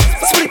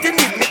 split in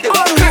the middle,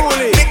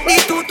 make the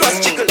 2 toes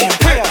jiggle,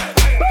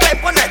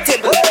 climb on a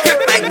table,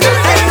 my girl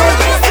I know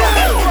you able.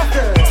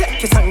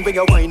 Take your time with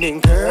your whining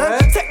girl.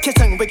 Take your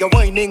time with your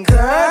whining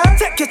girl.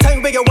 Take your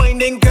time with your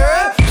whining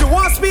girl. You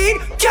want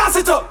speed? Gas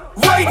it up.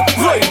 Right.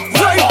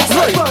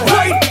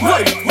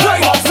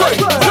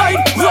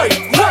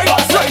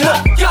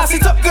 Gas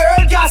it up,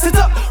 girl. Gas it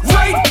up.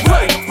 Right.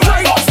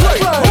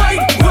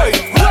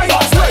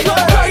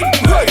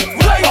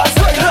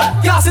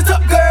 Gas it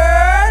up, girl.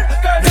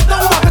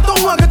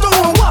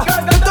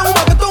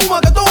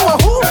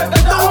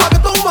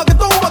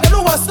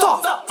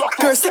 Stop.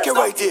 Girl, stick it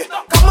right there.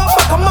 Come up,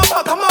 what?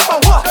 Come up,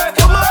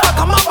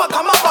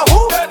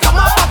 who? Come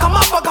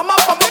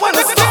up, when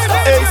it's stop.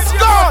 Hey,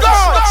 stop.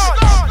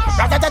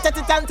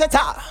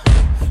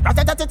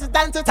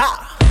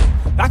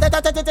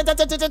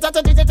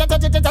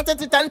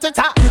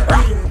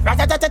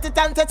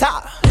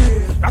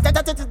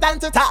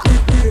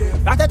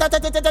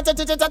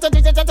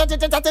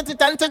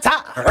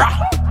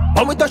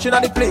 When we touching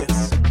on the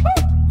place,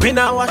 we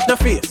now wash the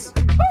face.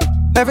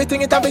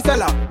 Everything it have a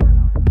seller.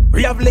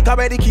 We have liquor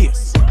by the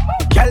case.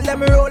 Girl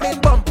them rolling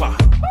bumper,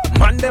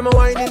 man them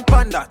whining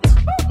pandat.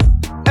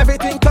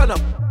 Everything turn up,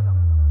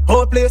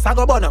 whole place I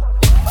go burn up.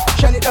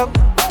 Shell it down,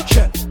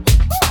 shell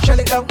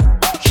it down,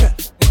 shell.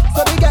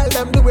 So the girl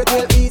them do it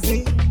real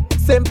easy,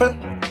 simple,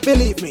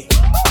 believe me.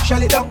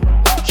 Shell it down,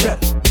 shell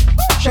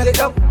it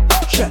down,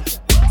 shell.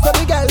 So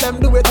the girl them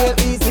do it real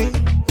easy,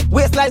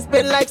 waistline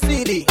spin like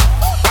CD.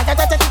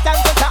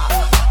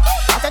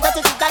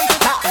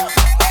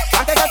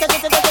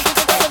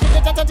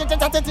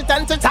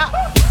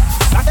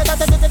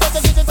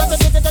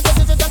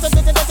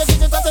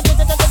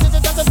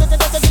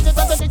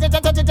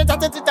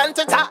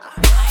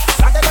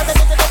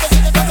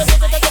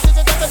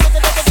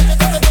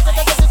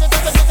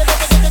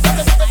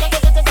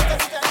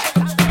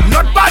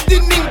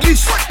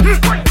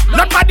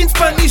 in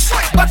Spanish,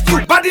 but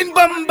you bad in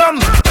bum bum.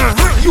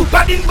 You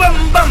bad in bum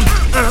bum.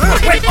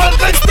 When all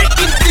girls take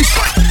English,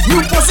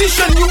 new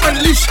position you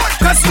unleash.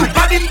 Cause you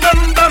bad in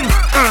bum bum.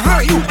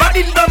 You bad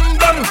in bum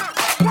bum.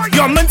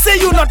 Your man say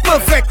you not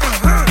perfect.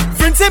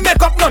 Friends say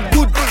makeup not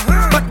good.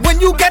 But when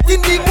you get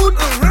in the mood,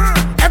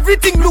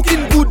 everything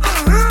looking good.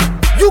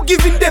 You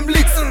giving them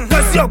licks.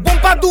 Cause your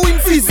bumper doing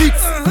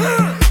physics.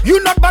 You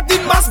not bad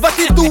in mass, but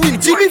it doing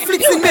Jimmy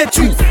flicks in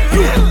Matrix.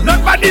 You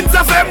not bad in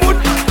Safari mood.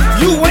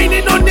 You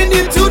whining on the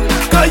new tune.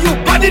 Cause you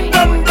bad in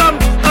dum dum.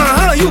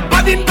 You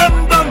bad in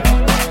dum dum.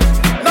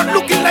 Not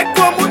looking like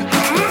common.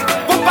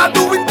 Bumper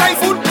doing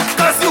typhoon.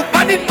 Cause you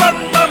bad in dum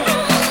dum.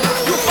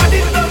 You bad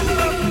in dum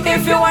dum.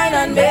 If you whine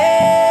on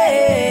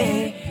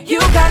me, you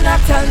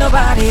cannot tell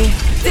nobody.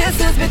 This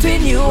is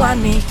between you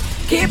and me.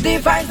 Keep the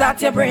vibes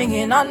that you're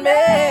bringing on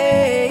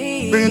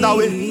me. Bring it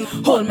away.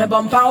 Hold me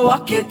bumper,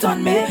 walk it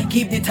on me.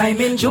 Keep the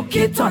timing, juke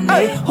it on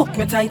me. Hook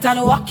me tight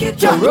and walk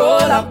it. You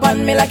roll up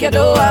on me like you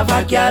don't have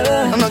a girl.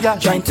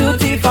 Trying to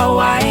thief a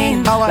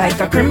wine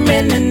like a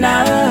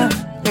criminal.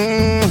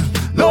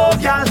 No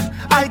girl,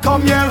 I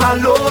come here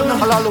alone.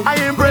 I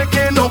ain't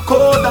breaking no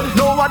code.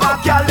 No other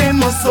girl in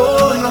my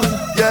soul.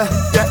 Yeah.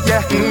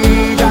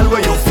 Girl,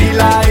 where you feel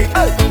like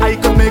I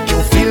could make you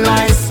feel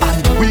nice.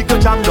 And we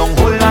could jam down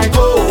whole night.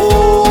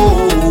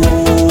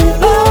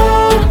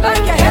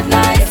 Like your head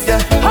nice.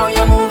 How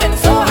you moving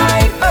so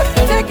high?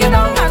 Take it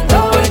down and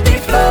go with the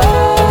flow.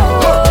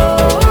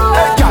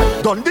 Hey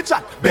girl, done the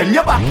chat. Bend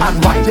your back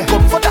and wine.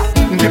 Come for that.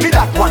 Give me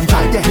that one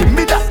time. Give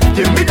me that.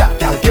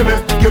 Girl, give me.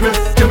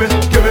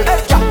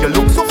 Hey girl, you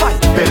look so fine.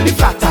 Belly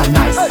flat and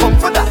nice. Come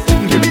for that.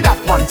 Give me that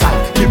one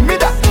time. Give me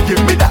that.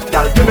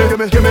 Girl, give me. Girl,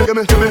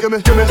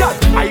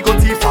 I go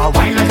deep for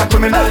wine like a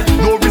criminal.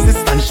 No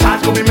resistance,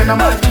 charge go be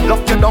minimal.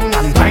 Lock you down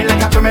and wine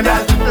like a criminal. Stick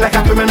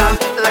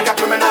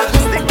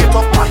it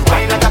up and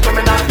wine like a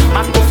criminal.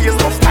 Man go face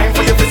enough time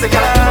for your physical.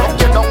 Lock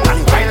you down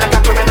and wine like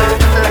a criminal.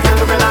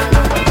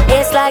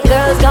 It's like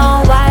girls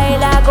gone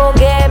wild. I go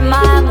get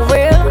my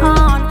grill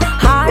on.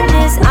 Heart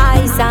is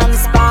ice, I'm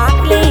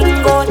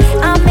sparkling gold.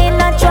 I'm in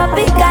a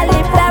tropical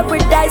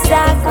paradise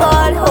I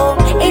call home.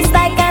 It's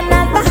like an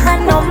alpha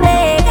and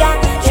omega,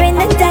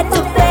 Trinidad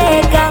to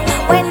Vega.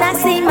 When I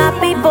see my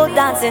people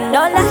dancing,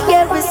 all I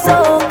hear is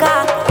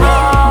soca.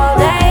 All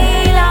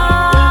day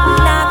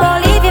long, not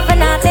gonna leave you for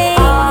nothing.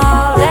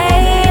 All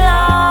day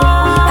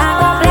long, I'm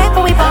gonna play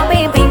for we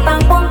bumping. Ping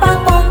pong pong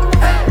pong pong,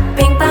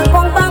 ping pong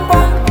pong pong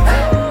pong.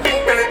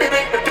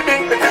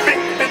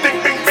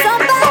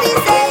 Somebody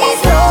say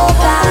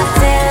soca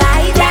till I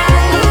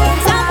die.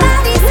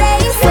 Somebody say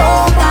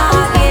soca,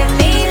 give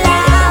me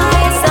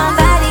life.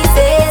 Somebody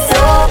say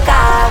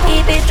soca,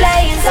 keep it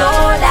playing so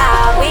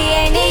loud. We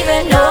ain't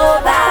even know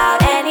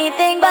about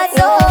anything but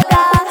soca.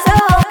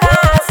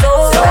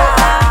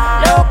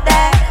 Look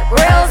that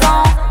grills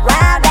on,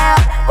 round out,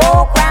 go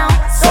crown.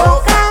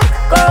 Soca,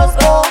 girls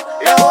go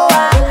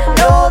lower,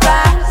 Nova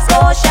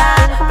Scotia,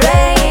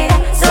 playing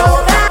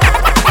soca.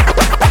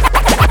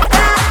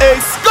 Hey,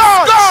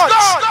 Scott!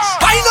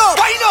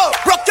 Wine up,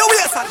 rock your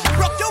waist and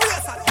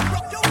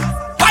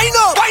wine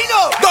up,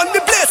 done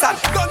the place and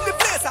wine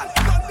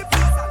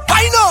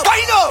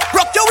up,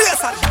 rock your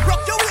waist and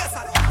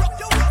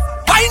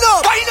wine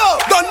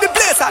up, done the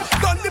place and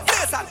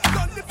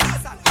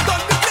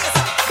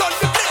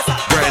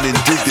Brandon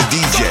Duke the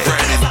DJ.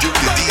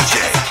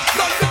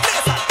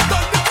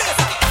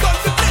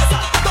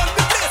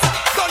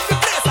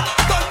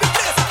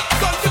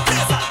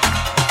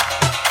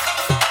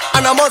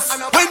 And I must,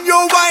 when you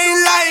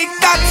whine like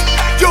that,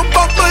 you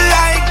bubble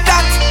like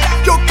that,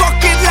 you cock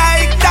it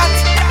like that,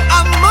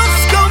 I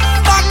must come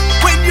back.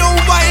 When you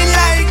whine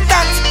like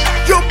that,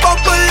 you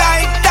bubble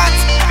like that,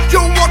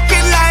 you walk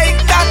it like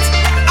that,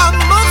 I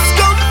must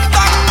come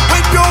back.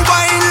 When you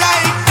whine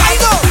like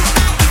that,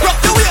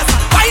 rock your waist,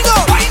 wine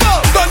up,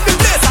 done the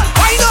place,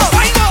 wine up,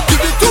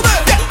 give it to me,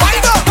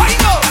 wine up,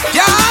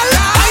 yeah,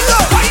 wine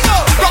up,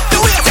 rock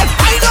your waist,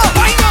 wine up,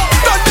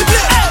 done the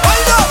place,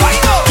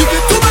 wine up, give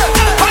it to me,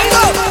 wine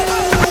up.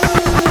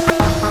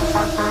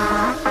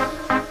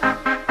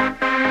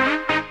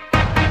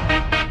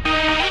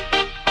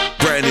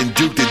 Brandon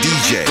Duke the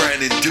DJ.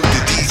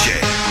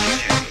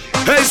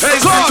 Hey,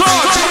 Scott!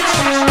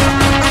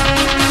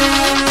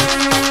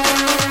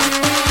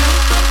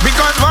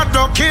 Because what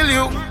don't kill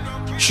you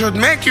should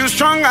make you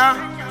stronger.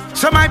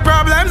 So my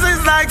problems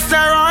is like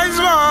steroids,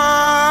 boy.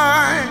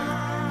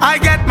 I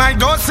get my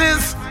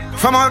doses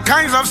from all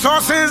kinds of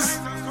sources,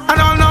 and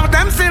all of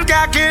them still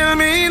can't kill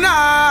me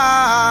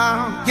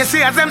now. You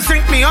see, as them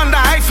sink me under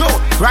high flow,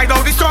 ride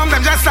out the storm,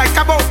 them just like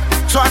a boat.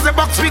 So as the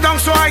box me down,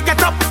 so I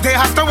get up. They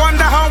have to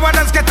wonder how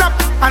others get up.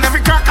 And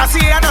every crack I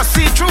see, I just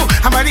see through.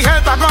 And by the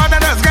help of God, I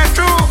just get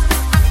through.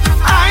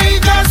 I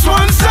just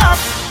want stop.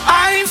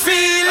 I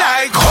feel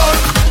like Hulk.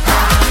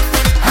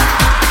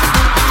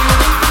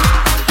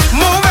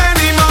 Move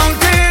any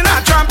mountain,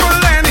 I trample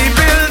any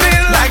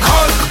building like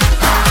Hulk.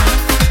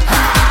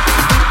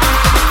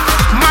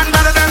 Man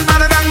better than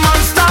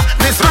monster.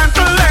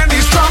 Dismantle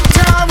any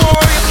structure,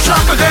 boy.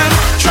 Trample them.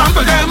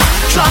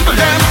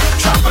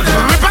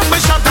 Rip up my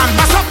shot.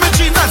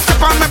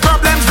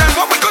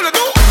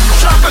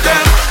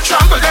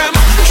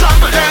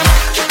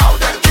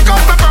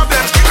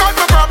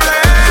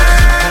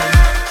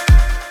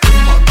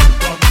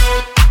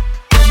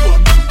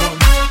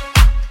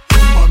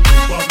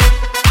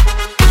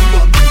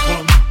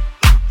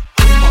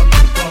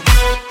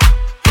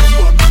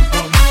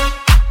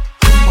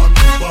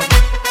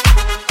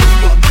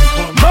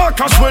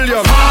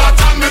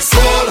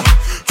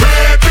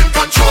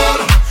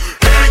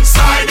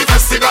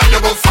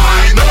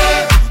 find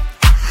me.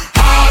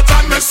 Heart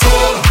and my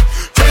soul,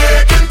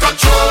 taking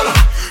control.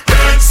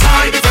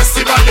 Inside the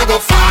festival you go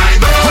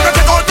find me. I'm gonna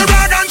take out the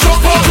rag and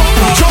jump up,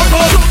 jump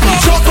up,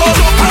 jump up.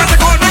 I'm gonna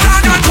take out the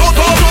rag and jump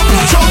up,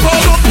 jump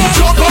up,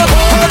 jump up.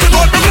 I'm gonna take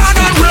out the rag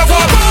and rave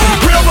up,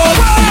 rave up,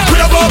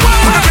 rave up.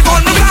 I'm gonna take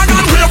out the rag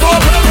and rave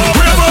up,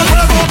 rave up,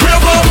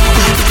 rave up.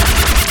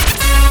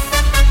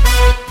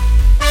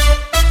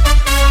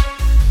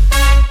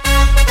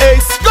 Hey,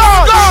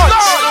 Scott!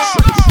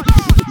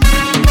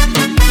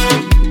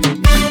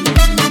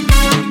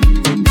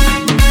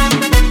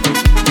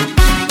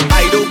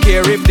 I don't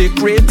care if they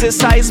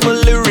criticize my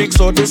lyrics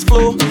or this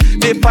flow.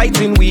 They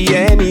fighting we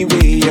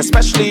anyway,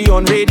 especially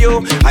on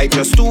radio. I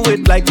just do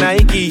it like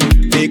Nike.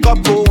 Make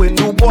up going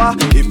Dubois.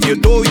 If you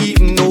don't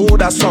even know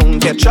that song,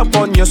 catch up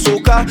on your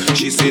soca.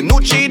 She say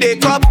Nucci they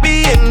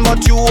copying,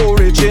 but you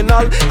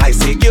original. I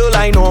say girl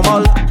I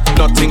normal.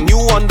 Nothing new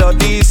under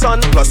the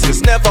sun. Plus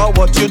it's never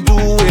what you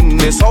doing,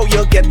 it's how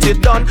you get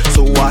it done.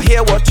 So I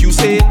hear what you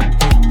say.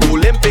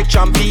 Olympic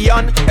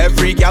champion,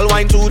 every gal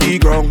whine to the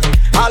ground.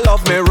 I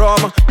love me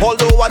rum,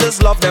 although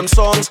others love them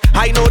songs.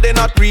 I know they're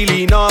not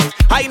really enough,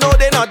 I know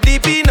they're not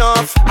deep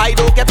enough. I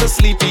don't get to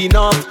sleep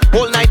enough,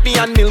 all night me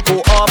and Milk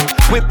go up.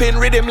 Whipping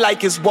rhythm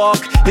like it's walk.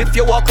 If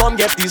you walk, come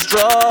get these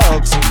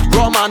drugs.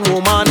 Rum and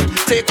woman,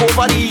 take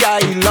over the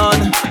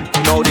island.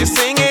 Now they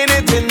singing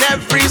it in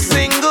every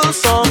single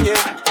song,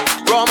 yeah.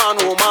 Rum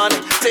and woman,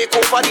 take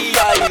over the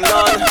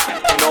island.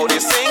 Now they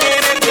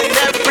singing it in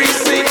every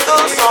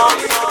single song.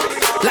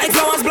 Like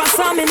flowers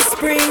blossom in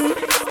spring.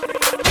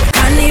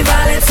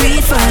 Carnival is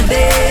sweet for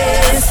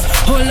this.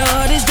 Oh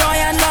Lord, it's joy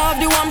and love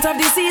the warmth of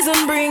the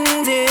season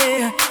brings,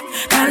 yeah.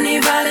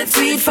 Carnival is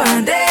sweet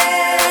for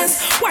this.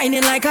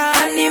 Whining like an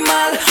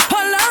animal.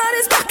 Oh Lord,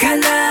 it's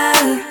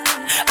bacchanal.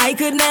 I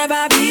could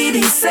never be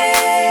the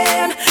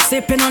same.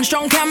 Sipping on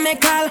strong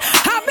chemical.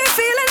 I've been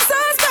feeling so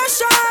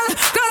special.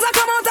 Cause I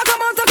come out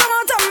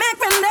to make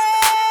my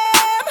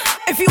name.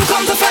 If you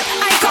come to fat,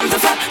 I come to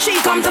fat. She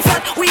come to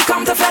fat, we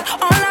come to fat.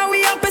 All now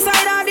we up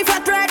beside all the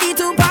fat, ready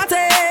to party.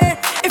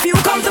 If you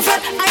come to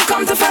fat, I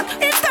come to fat.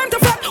 It's time to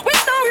fat,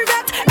 with no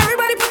regret.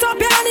 Everybody put up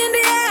your hand in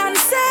the air and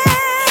say,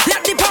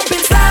 let the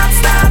pumping start,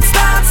 start,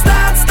 start,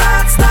 start,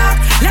 start, start.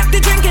 Let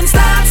the drinking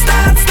start,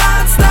 start,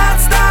 start,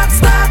 start, start,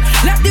 start.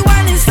 Let the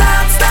whining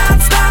start, start,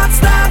 start,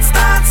 start,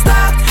 start,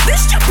 start.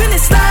 This jumping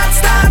is start,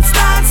 start,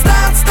 start,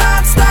 start,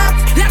 start, start.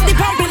 Let the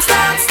pumping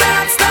start,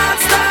 start, start,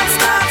 start,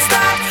 start,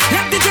 start.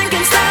 Let the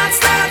drinking start,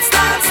 start,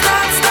 start,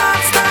 start,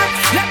 start, start.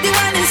 Let the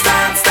whining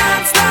start,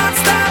 start, start,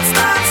 start,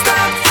 start,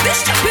 start. This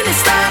jumping is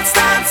start,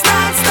 start,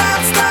 start,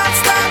 start, start,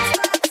 start.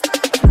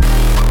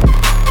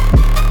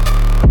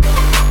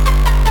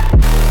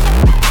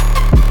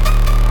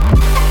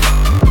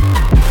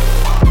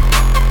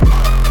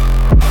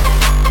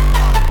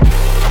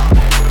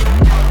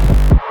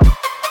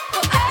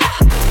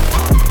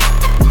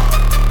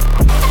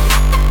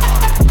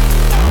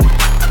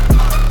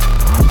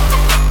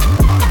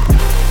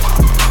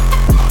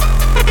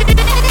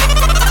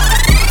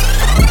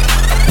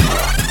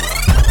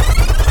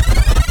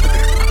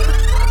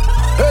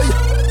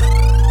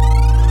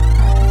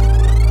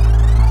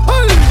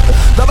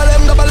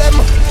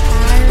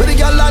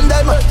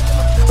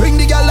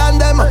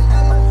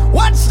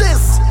 Watch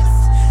this.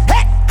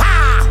 Hey,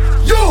 ha!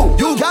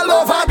 You gal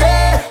over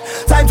there.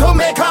 Time to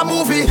make a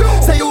movie.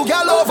 Say you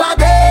gal over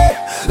there.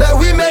 Let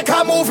we make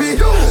a movie.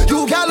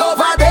 You gal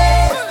over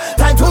there.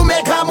 Time to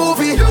make a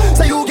movie.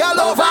 Say you gal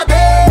over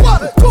there. 1,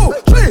 2,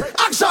 3,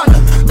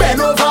 action.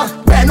 Bend over,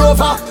 bend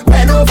over,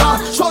 bend over.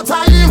 Show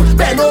time.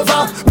 Bend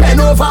over, bend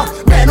over,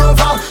 bend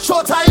over.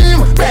 Show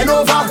time. Bend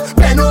over,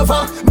 bend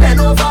over, bend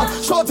over.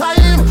 Show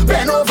time.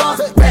 Bend over,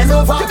 bend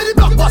over. Give me the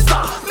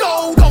blockbuster.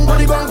 No, don't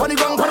pony gong, pony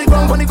gong, pony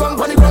gong, pony gong,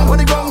 pony gong,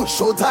 pony gong.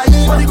 Show time.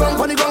 Pony gong,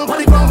 pony gong,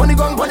 pony gong, pony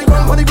gong, pony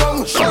gong, pony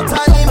gong. Show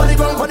time. Pony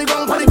gong, pony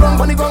gong, pony gong,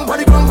 pony gong,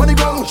 pony gong, pony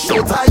gong.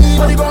 Show time.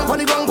 Pony gong,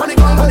 pony gong, pony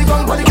gong, pony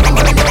gong, pony gong,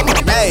 pony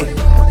gong. Hey,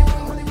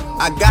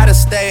 I gotta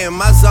stay in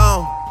my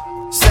zone.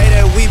 Say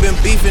that we been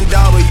beefing,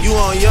 dog, but you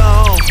on your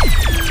own.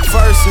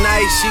 First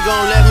night, she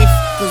gon' let me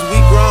cause we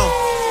grown.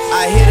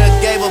 I hit her,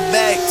 gave her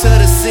back to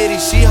the city,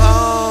 she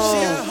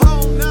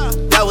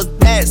home. That was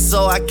that,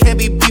 so I can't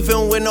be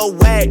beefing with no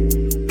whack.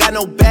 Got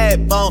no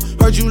backbone.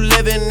 Heard you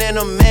living in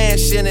a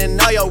mansion and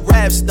all your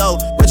raps though.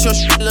 But your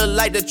shit look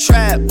like the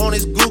trap on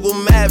his Google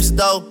Maps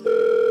though.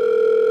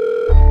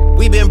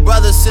 We been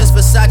brothers since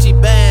Versace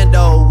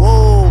Bando,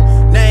 whoa.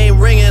 Name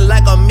ringing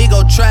like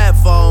Amigo trap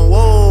phone,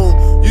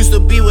 whoa. Used to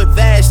be with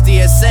Vashti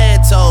at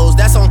Santos,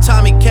 that's on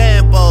Tommy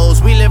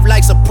Campos. We live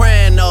like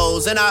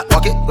Sopranos, and I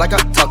walk it like I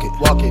talk it,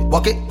 walk it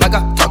like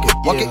I talk it,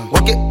 walk it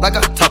like I talk it, walk it like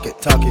I talk it,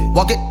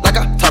 walk it like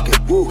I talk it,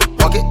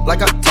 walk it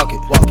like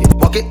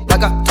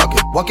I talk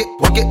it,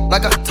 walk it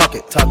like I talk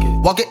it,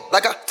 walk it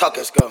like I talk it,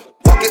 let's go.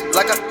 Walk it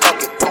like I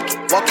talk it,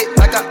 walk it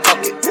like I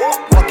talk it,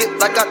 walk it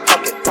like I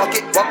talk it,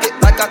 walk it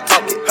like I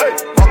talk it, hey,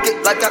 walk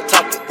it like I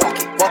talk it, walk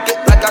it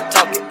like I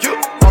talk it,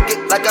 walk it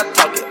like I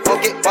talk it,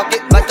 walk it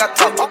like I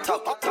talk it.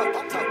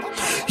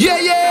 Yeah,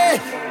 yeah.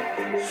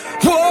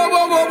 Whoa,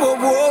 whoa, whoa, whoa,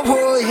 whoa,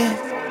 whoa, yeah.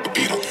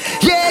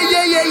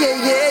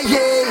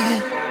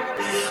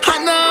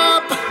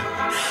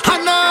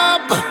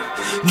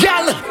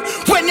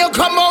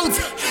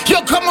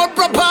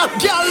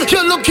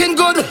 you're looking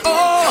good.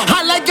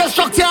 I like your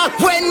structure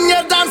when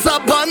you dance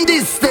up on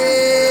this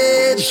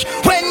stage.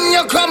 When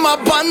you come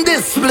up on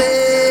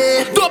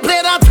display. Don't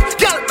play that,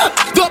 girl.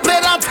 Don't play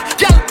that,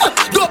 girl.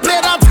 Don't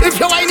play that. If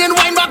you're whining,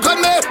 wine back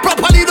on me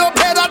properly. Don't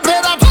play that, play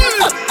that.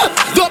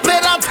 Don't play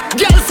that,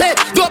 girl. Say,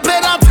 don't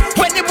play that.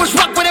 When you push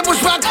back, girl.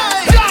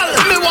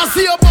 Me want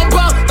see your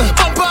bumper,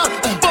 bumper,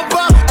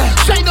 bumper.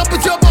 Shine up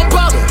with your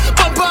bumper,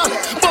 bumper,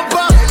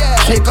 bumper.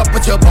 Shake up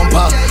with your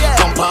bumper,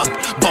 bumper,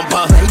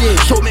 bumper.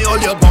 Show me all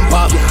your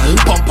bumper,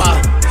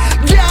 bumper.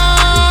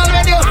 Girl,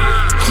 when you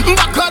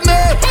back on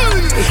me,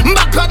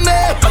 back on me,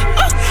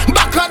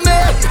 back on me.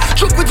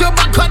 Shoot with your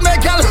back on me,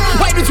 girl.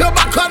 Wine with your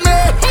back on me,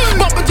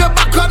 bump with your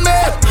back on me.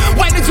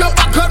 Wine with your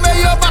back on me,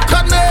 your back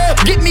on me.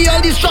 Give me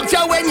all the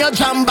structure when you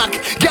jam back,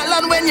 girl,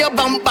 and when you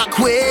bump back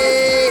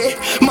way,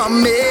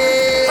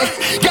 mommy.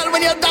 Girl,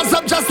 when you dance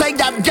up just like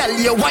that, girl,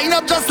 you wind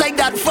up just like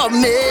that for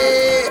me.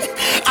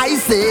 I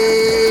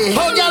say,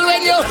 oh girl,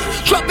 when you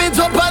drop it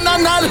up and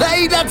I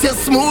like that you're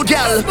smooth,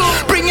 girl.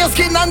 Bring your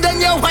skin and then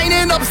you're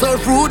winding up so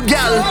rude,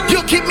 girl.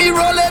 You keep me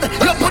rolling,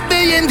 you put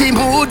me in the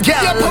mood,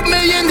 girl. You put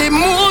me in the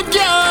mood,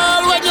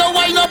 girl. When you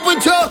wind up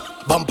with your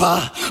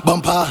bumper,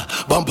 bumper,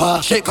 bumper.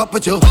 Shake up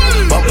with your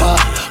bumper,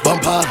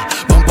 bumper,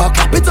 bumper.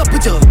 Clap it up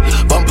with your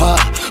bumper,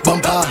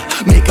 bumper.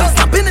 Make us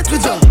stop in it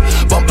with your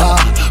bumper,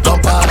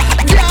 bumper.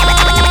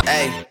 Yeah.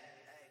 Hey.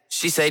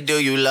 She say, do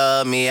you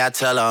love me? I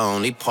tell her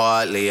only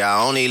partly.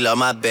 I only love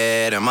my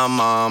bed and my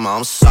mom,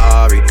 I'm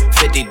sorry.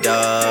 50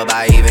 dub,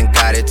 I even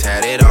got it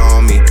tatted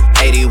on me.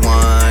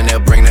 81, they'll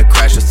bring the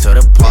crashers to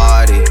the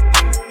party.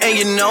 And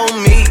you know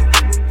me,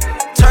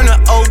 turn the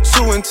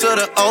 02 into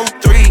the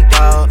 03,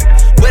 dawg.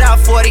 Without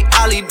 40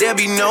 Ollie, there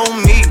be no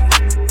me.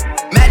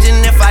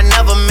 Imagine if I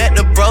never met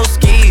the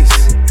broskies.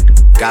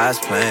 God's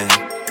plan,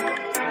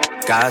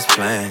 God's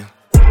plan.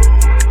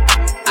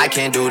 I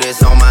can't do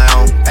this on my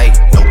own, hey,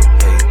 no.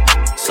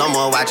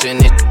 Someone watching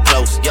it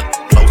close, yup,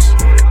 close.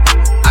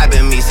 I've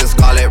been me since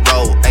Scarlet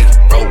Road, ayy,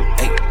 road,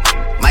 ayy.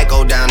 Might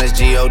go down as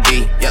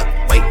G.O.D., yup,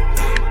 wait.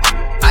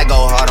 I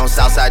go hard on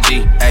Southside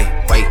G, ayy,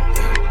 wait.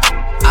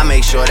 I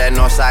make sure that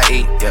Northside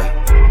E, yeah.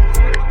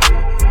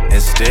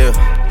 And still,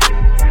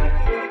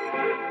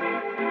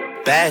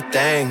 bad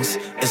things.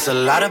 It's a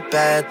lot of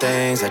bad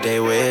things that they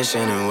wishing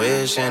and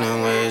wishing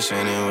and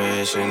wishing and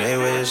wishing. They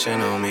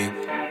wishing on me,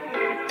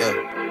 yeah,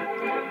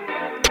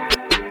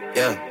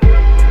 yeah.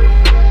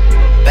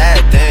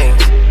 Bad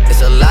things,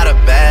 it's a lot of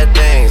bad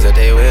things that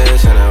they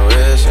wishing and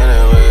wishing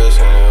and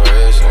wishing and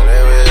wishing.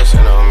 They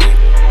wishing on me.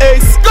 Hey,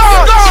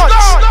 Scott!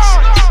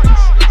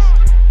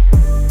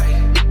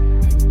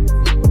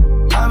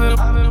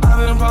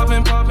 I've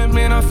been popping,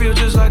 man, I feel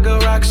just like a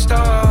rock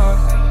star.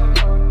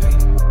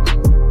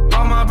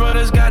 All my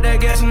brothers got that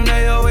gas and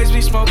they always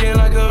be smoking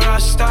like a rock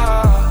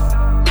star.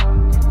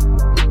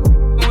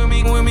 When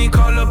me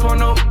call up on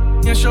no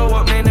and show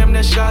up, man, them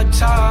the shot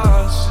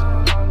toss.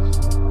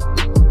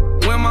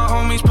 When my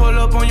homies pull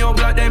up on your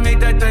block, they make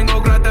that thing go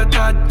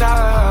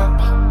grata-ta-ta.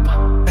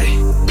 Hey,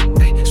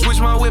 hey, switch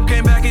my whip,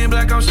 came back in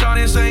black, I'm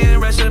starting saying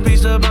rest in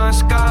peace to Bon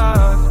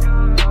Scott.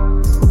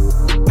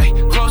 Hey,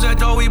 close that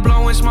door, we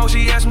blowing smoke,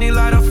 she asked me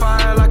light a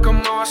fire like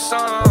I'm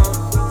awesome.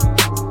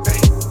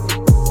 Hey,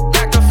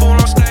 act a fool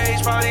on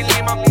stage, probably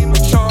leave my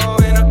show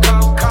in a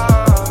cop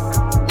car.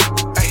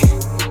 Hey,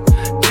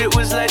 it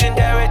was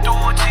legendary, do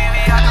a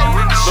TV, I know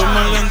it.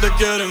 Somalian te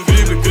quieren,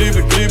 gribe,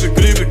 gribe, gribe,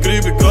 gribe,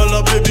 gribe,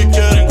 call baby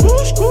quieren. No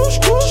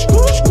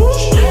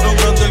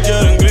cantan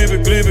quieren, gribe,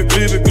 gribe,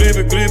 gribe,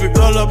 gribe, gribe,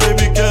 call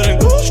baby quieren.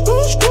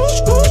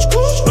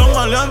 Los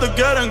maleantes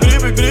quieren,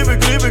 gribe, gribe,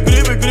 gribe,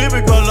 gribe,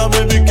 gribe, call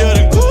baby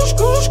quieren.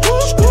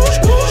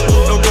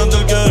 No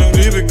cantan quieren,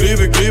 gribe,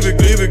 gribe, gribe,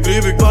 gribe,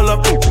 gribe, call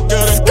baby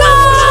quieren.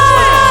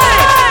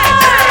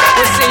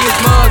 We'll see you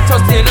mug,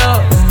 toast it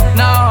up.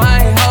 No, I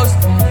ain't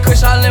hosting.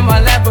 Kush all in my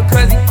lap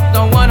because he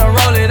don't wanna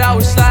roll it. I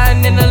was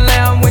sliding in the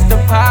lamb with the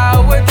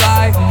power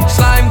drive.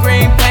 Slime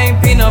green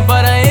paint, peanut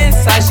butter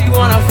inside. She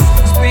wanna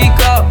speak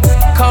up,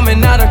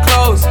 coming out of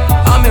clothes.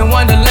 I'm in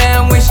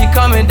Wonderland when she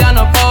coming down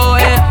the pole,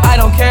 and I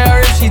don't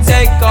care if she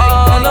take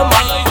all of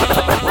my.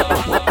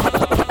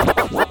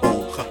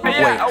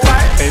 Wait,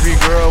 baby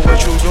girl, what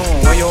you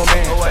doing? Where your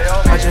man?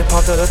 I just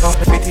popped up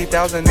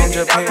 50,000 in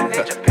Japan.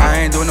 I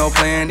ain't do no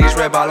plan, these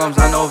red bottoms,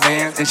 not no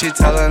Vans. And she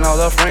telling all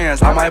her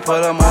friends, I might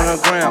put them on the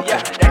gram.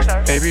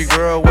 Baby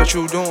girl, what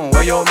you doing?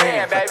 Where your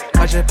man?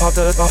 I just popped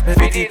up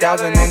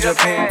 50,000 in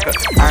Japan.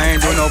 I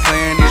ain't do no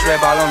plan, these red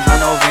bottoms, not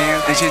no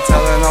Vans. And she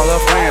telling all her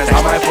friends,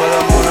 I might put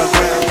them on the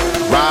gram.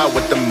 Ride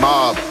with the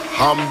mob,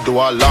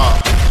 hamdulillah.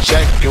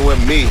 Check in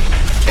with me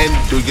and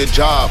do your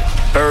job.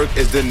 Berg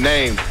is the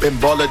name, Ben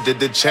Baller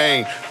did the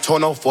chain.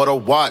 Tono for the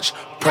watch,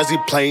 Prezi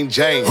plain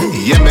Jane.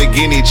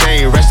 Yamagini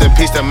chain, rest in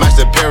peace to my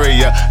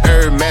superior.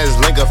 Hermes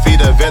Linka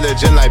feed a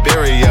village in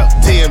Liberia.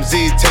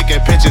 TMZ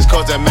taking pictures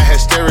causing my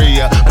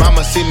hysteria.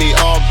 Mama see me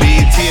on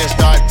BET and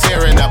start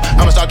tearing up.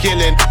 I'ma start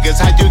killing niggas,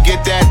 how you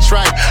get that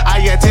tripe? I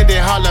attended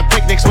Harlem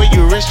picnics where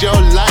you risk your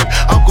life.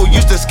 Uncle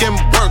used to skim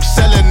work,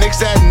 selling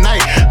nicks at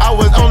night. I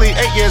was only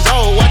 8 years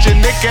old,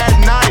 watching Nick at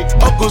night.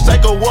 Uncle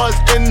Psycho was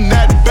in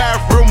that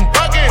bathroom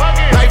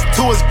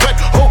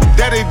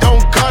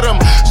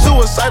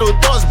Suicidal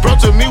thoughts brought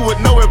to me with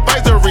no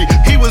advisory.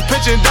 He was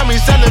pitching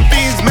dummies, selling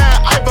fiends,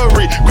 mad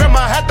ivory.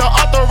 Grandma had the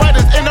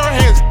arthritis in her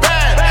hands,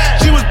 bad.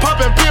 She was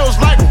popping pills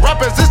like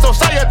rappers in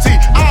society.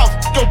 I'll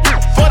f your bitch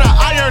for the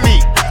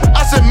irony.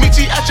 I said meet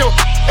you at your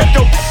if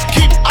your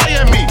keep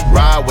eyeing me.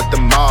 Ride with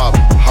the mob,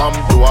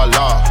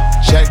 Alhamdulillah.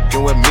 Check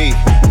you and me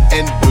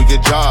and do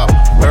your job.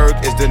 Berg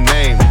is the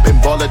name, Ben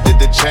Baller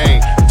did the chain.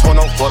 Torn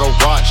up for the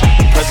watch,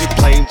 Prezi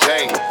plain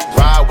Jane.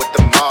 Ride with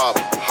the mob,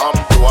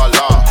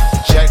 Alhamdulillah.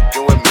 Check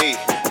you and me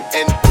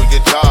and do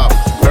your job.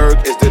 Berg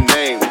is the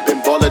name,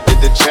 Ben Baller did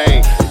the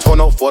chain.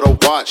 Torn up for the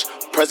watch,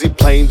 Prezi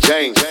plain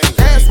Jane.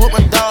 Dance with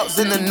my dogs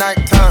in the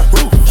nighttime.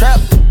 Trap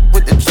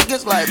with the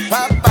chickens like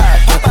Popeye.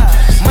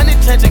 Money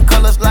changing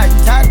colors like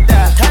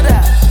tie-dye.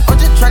 I'm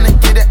just tryna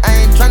get it, I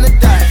ain't tryna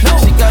die.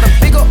 She got a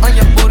big ol' on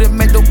your booty,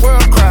 make the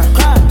world cry.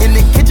 In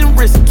the kitchen,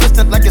 wrist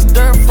twisted like it's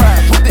stir fry.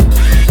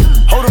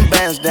 Hold them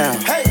bands down,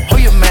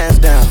 hold your mans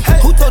down.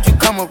 Who told you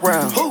come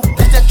around?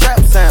 It's that trap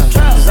sound.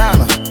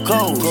 Designer,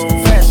 clothes,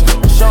 fashion,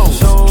 shows,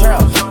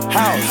 trap,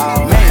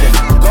 house, made it,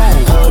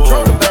 gold.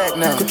 Control the bag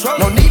now,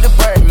 no need to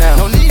brag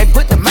now. Hey,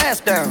 put the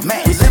mask down,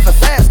 we living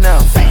fast now.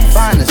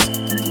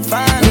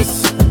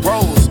 Finest,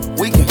 rose,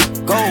 we can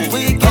go,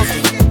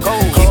 go.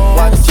 Keep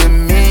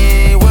watching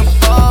me with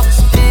Bob,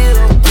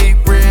 still keep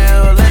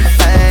real and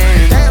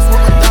fame. Dance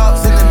with my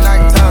dogs in the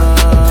nighttime.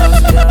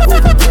 In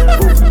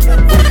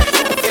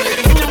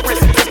the kitchen,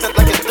 wrist twisted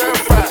like a stir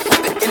fry.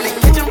 In the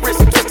kitchen,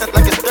 wrist twisted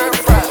like a stir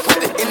fry.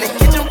 In the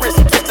kitchen,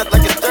 wrist twisted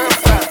like a stir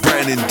fry.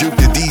 Brandon Duke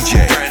the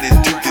DJ.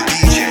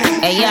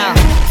 Hey yo,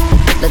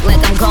 look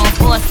like I'm going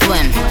for a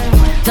swim.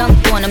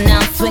 Dunked on him, now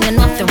I'm swinging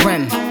off the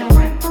rim.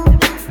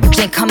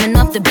 Ain't coming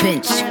off the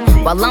bench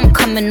while I'm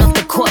coming off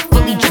the court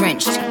fully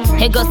drenched.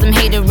 Here goes some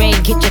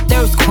haterade, get your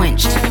thirst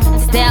quenched.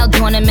 Style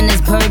doing him in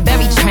this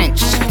Burberry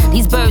trench.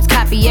 These birds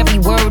copy every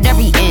word,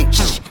 every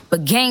inch.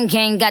 But gang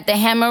got the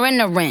hammer and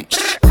the wrench.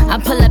 I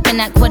pull up in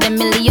that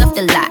 $250,000 off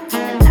the lot.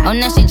 Oh,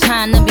 now she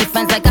tryna be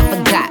friends like I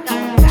forgot.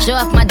 Show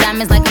off my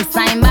diamonds like I'm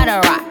signed by the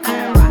Rock.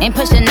 Ain't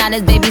pushing out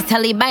his baby's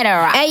telly by the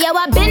Rock. Hey yo,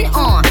 I been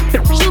on,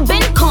 you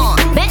been con.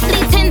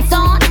 Bentley tints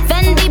on,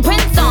 Fendi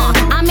prints on.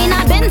 I mean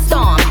I been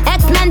storm,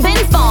 X-Men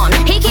been formed.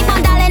 He keep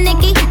on dialing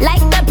Nicki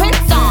like the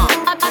Prince song.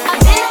 I been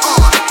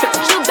on,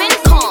 you been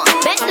con.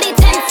 Bentley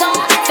tints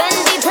on,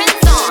 Fendi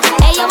prints on.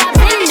 Hey yo, I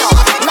been on,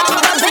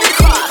 Laura been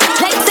cross.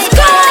 Place it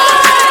go.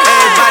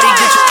 Everybody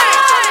get your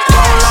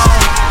roll on.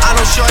 I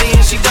know shorty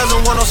and she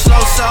doesn't want no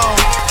slow song.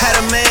 Had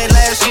a man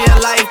last year,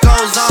 life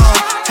goes on.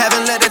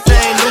 Haven't let the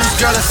thing loose,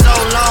 girl, in so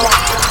long.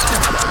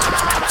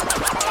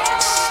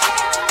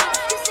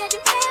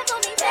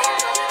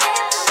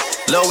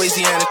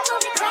 Louisiana,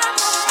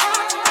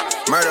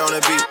 murder on the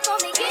beat.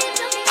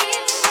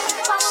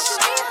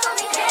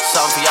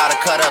 Something for y'all to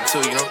cut up to,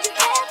 you know.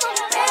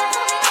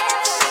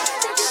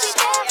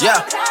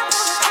 Yeah.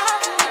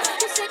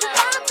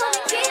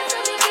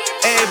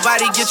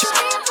 Everybody get your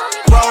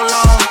roll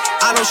on.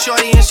 I know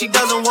shorty and she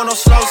doesn't want no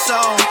slow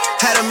song.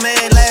 Had a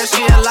man last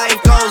year,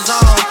 life goes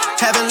on.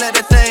 Haven't let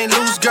the thing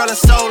loose, girl, in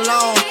so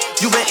long.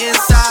 You been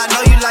inside,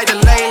 know you like to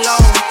lay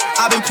low.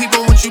 I've been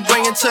peeping what you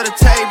bringing to the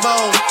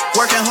table.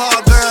 Working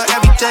hard, girl,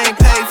 everything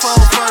paid for.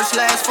 First,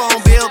 last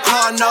phone bill,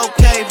 car, no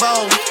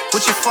cable.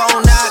 With your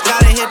phone out,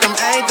 gotta hit them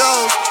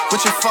angles.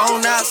 With your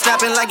phone out,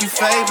 snapping like you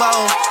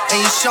Fable. And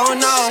you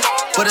showing off,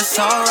 but it's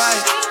alright.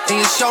 And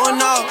you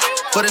showing off,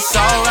 but it's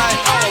alright.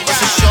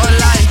 It's a short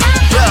life,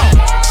 yeah.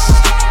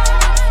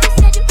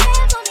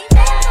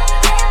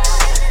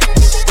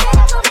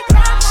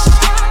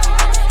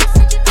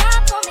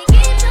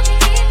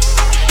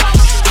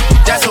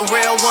 That's a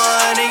real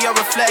one in your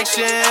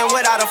reflection.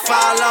 Without a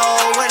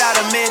follow, without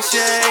a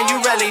mention. You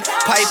really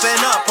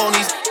piping up on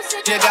these.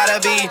 You gotta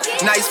be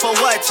nice for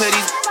what to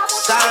these.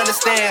 I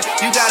understand.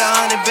 You got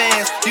 100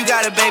 bands, you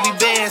got a baby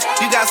bands,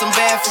 you got some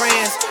bad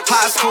friends.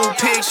 High school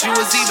pics, you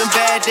was even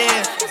bad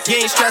then. You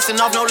ain't stressing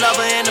off no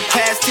lover in the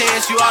past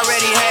tense. You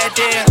already had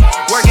them.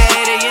 Work at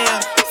 8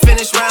 a.m.,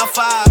 finish round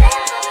 5.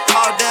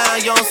 All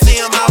down, you don't see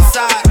them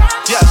outside.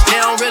 Yeah, they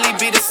don't really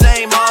be the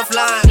same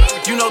offline.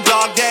 You know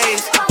dog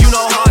days, you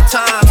know hard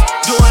times.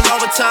 Doing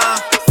overtime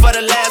for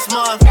the last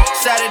month.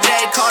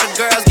 Saturday, call the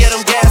girls, get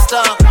them gassed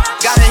up.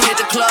 Gotta hit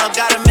the club,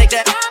 gotta make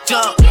that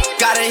jump.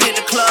 Gotta hit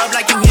the club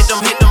like you hit them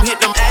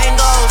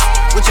angles.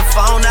 With your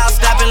phone out,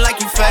 snapping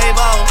like you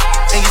Fable.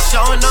 And you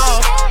showing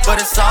off,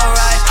 but it's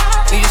alright.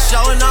 And you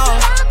showing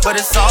off, but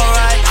it's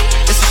alright.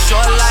 It's a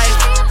short life.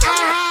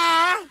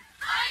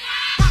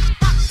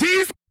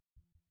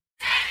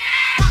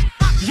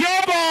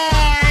 Yeah,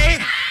 boy.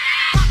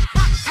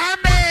 I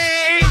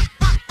mean,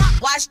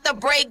 watch the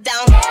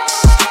breakdown.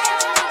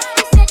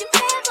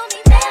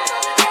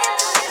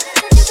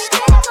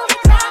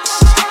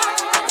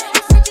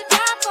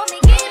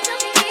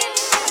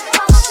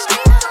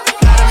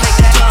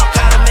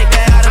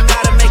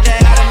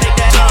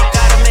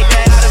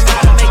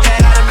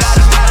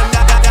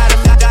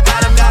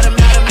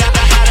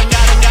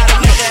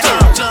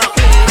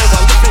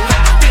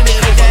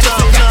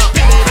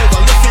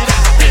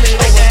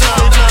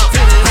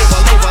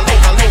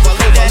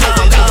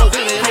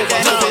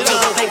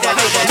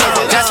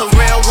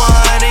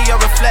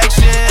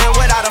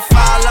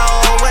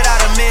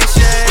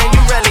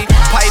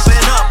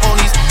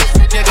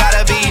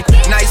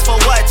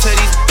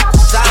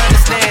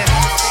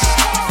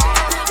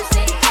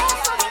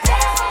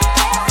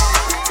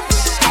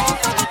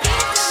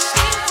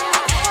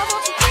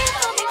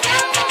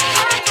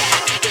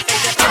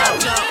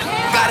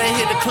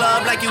 the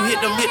club like you hit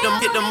them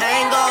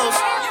angles.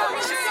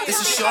 It's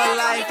a short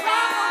life.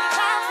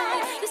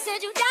 You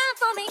said you down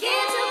for me, give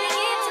to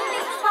me.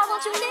 Why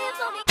won't you live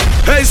for me?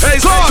 Hey,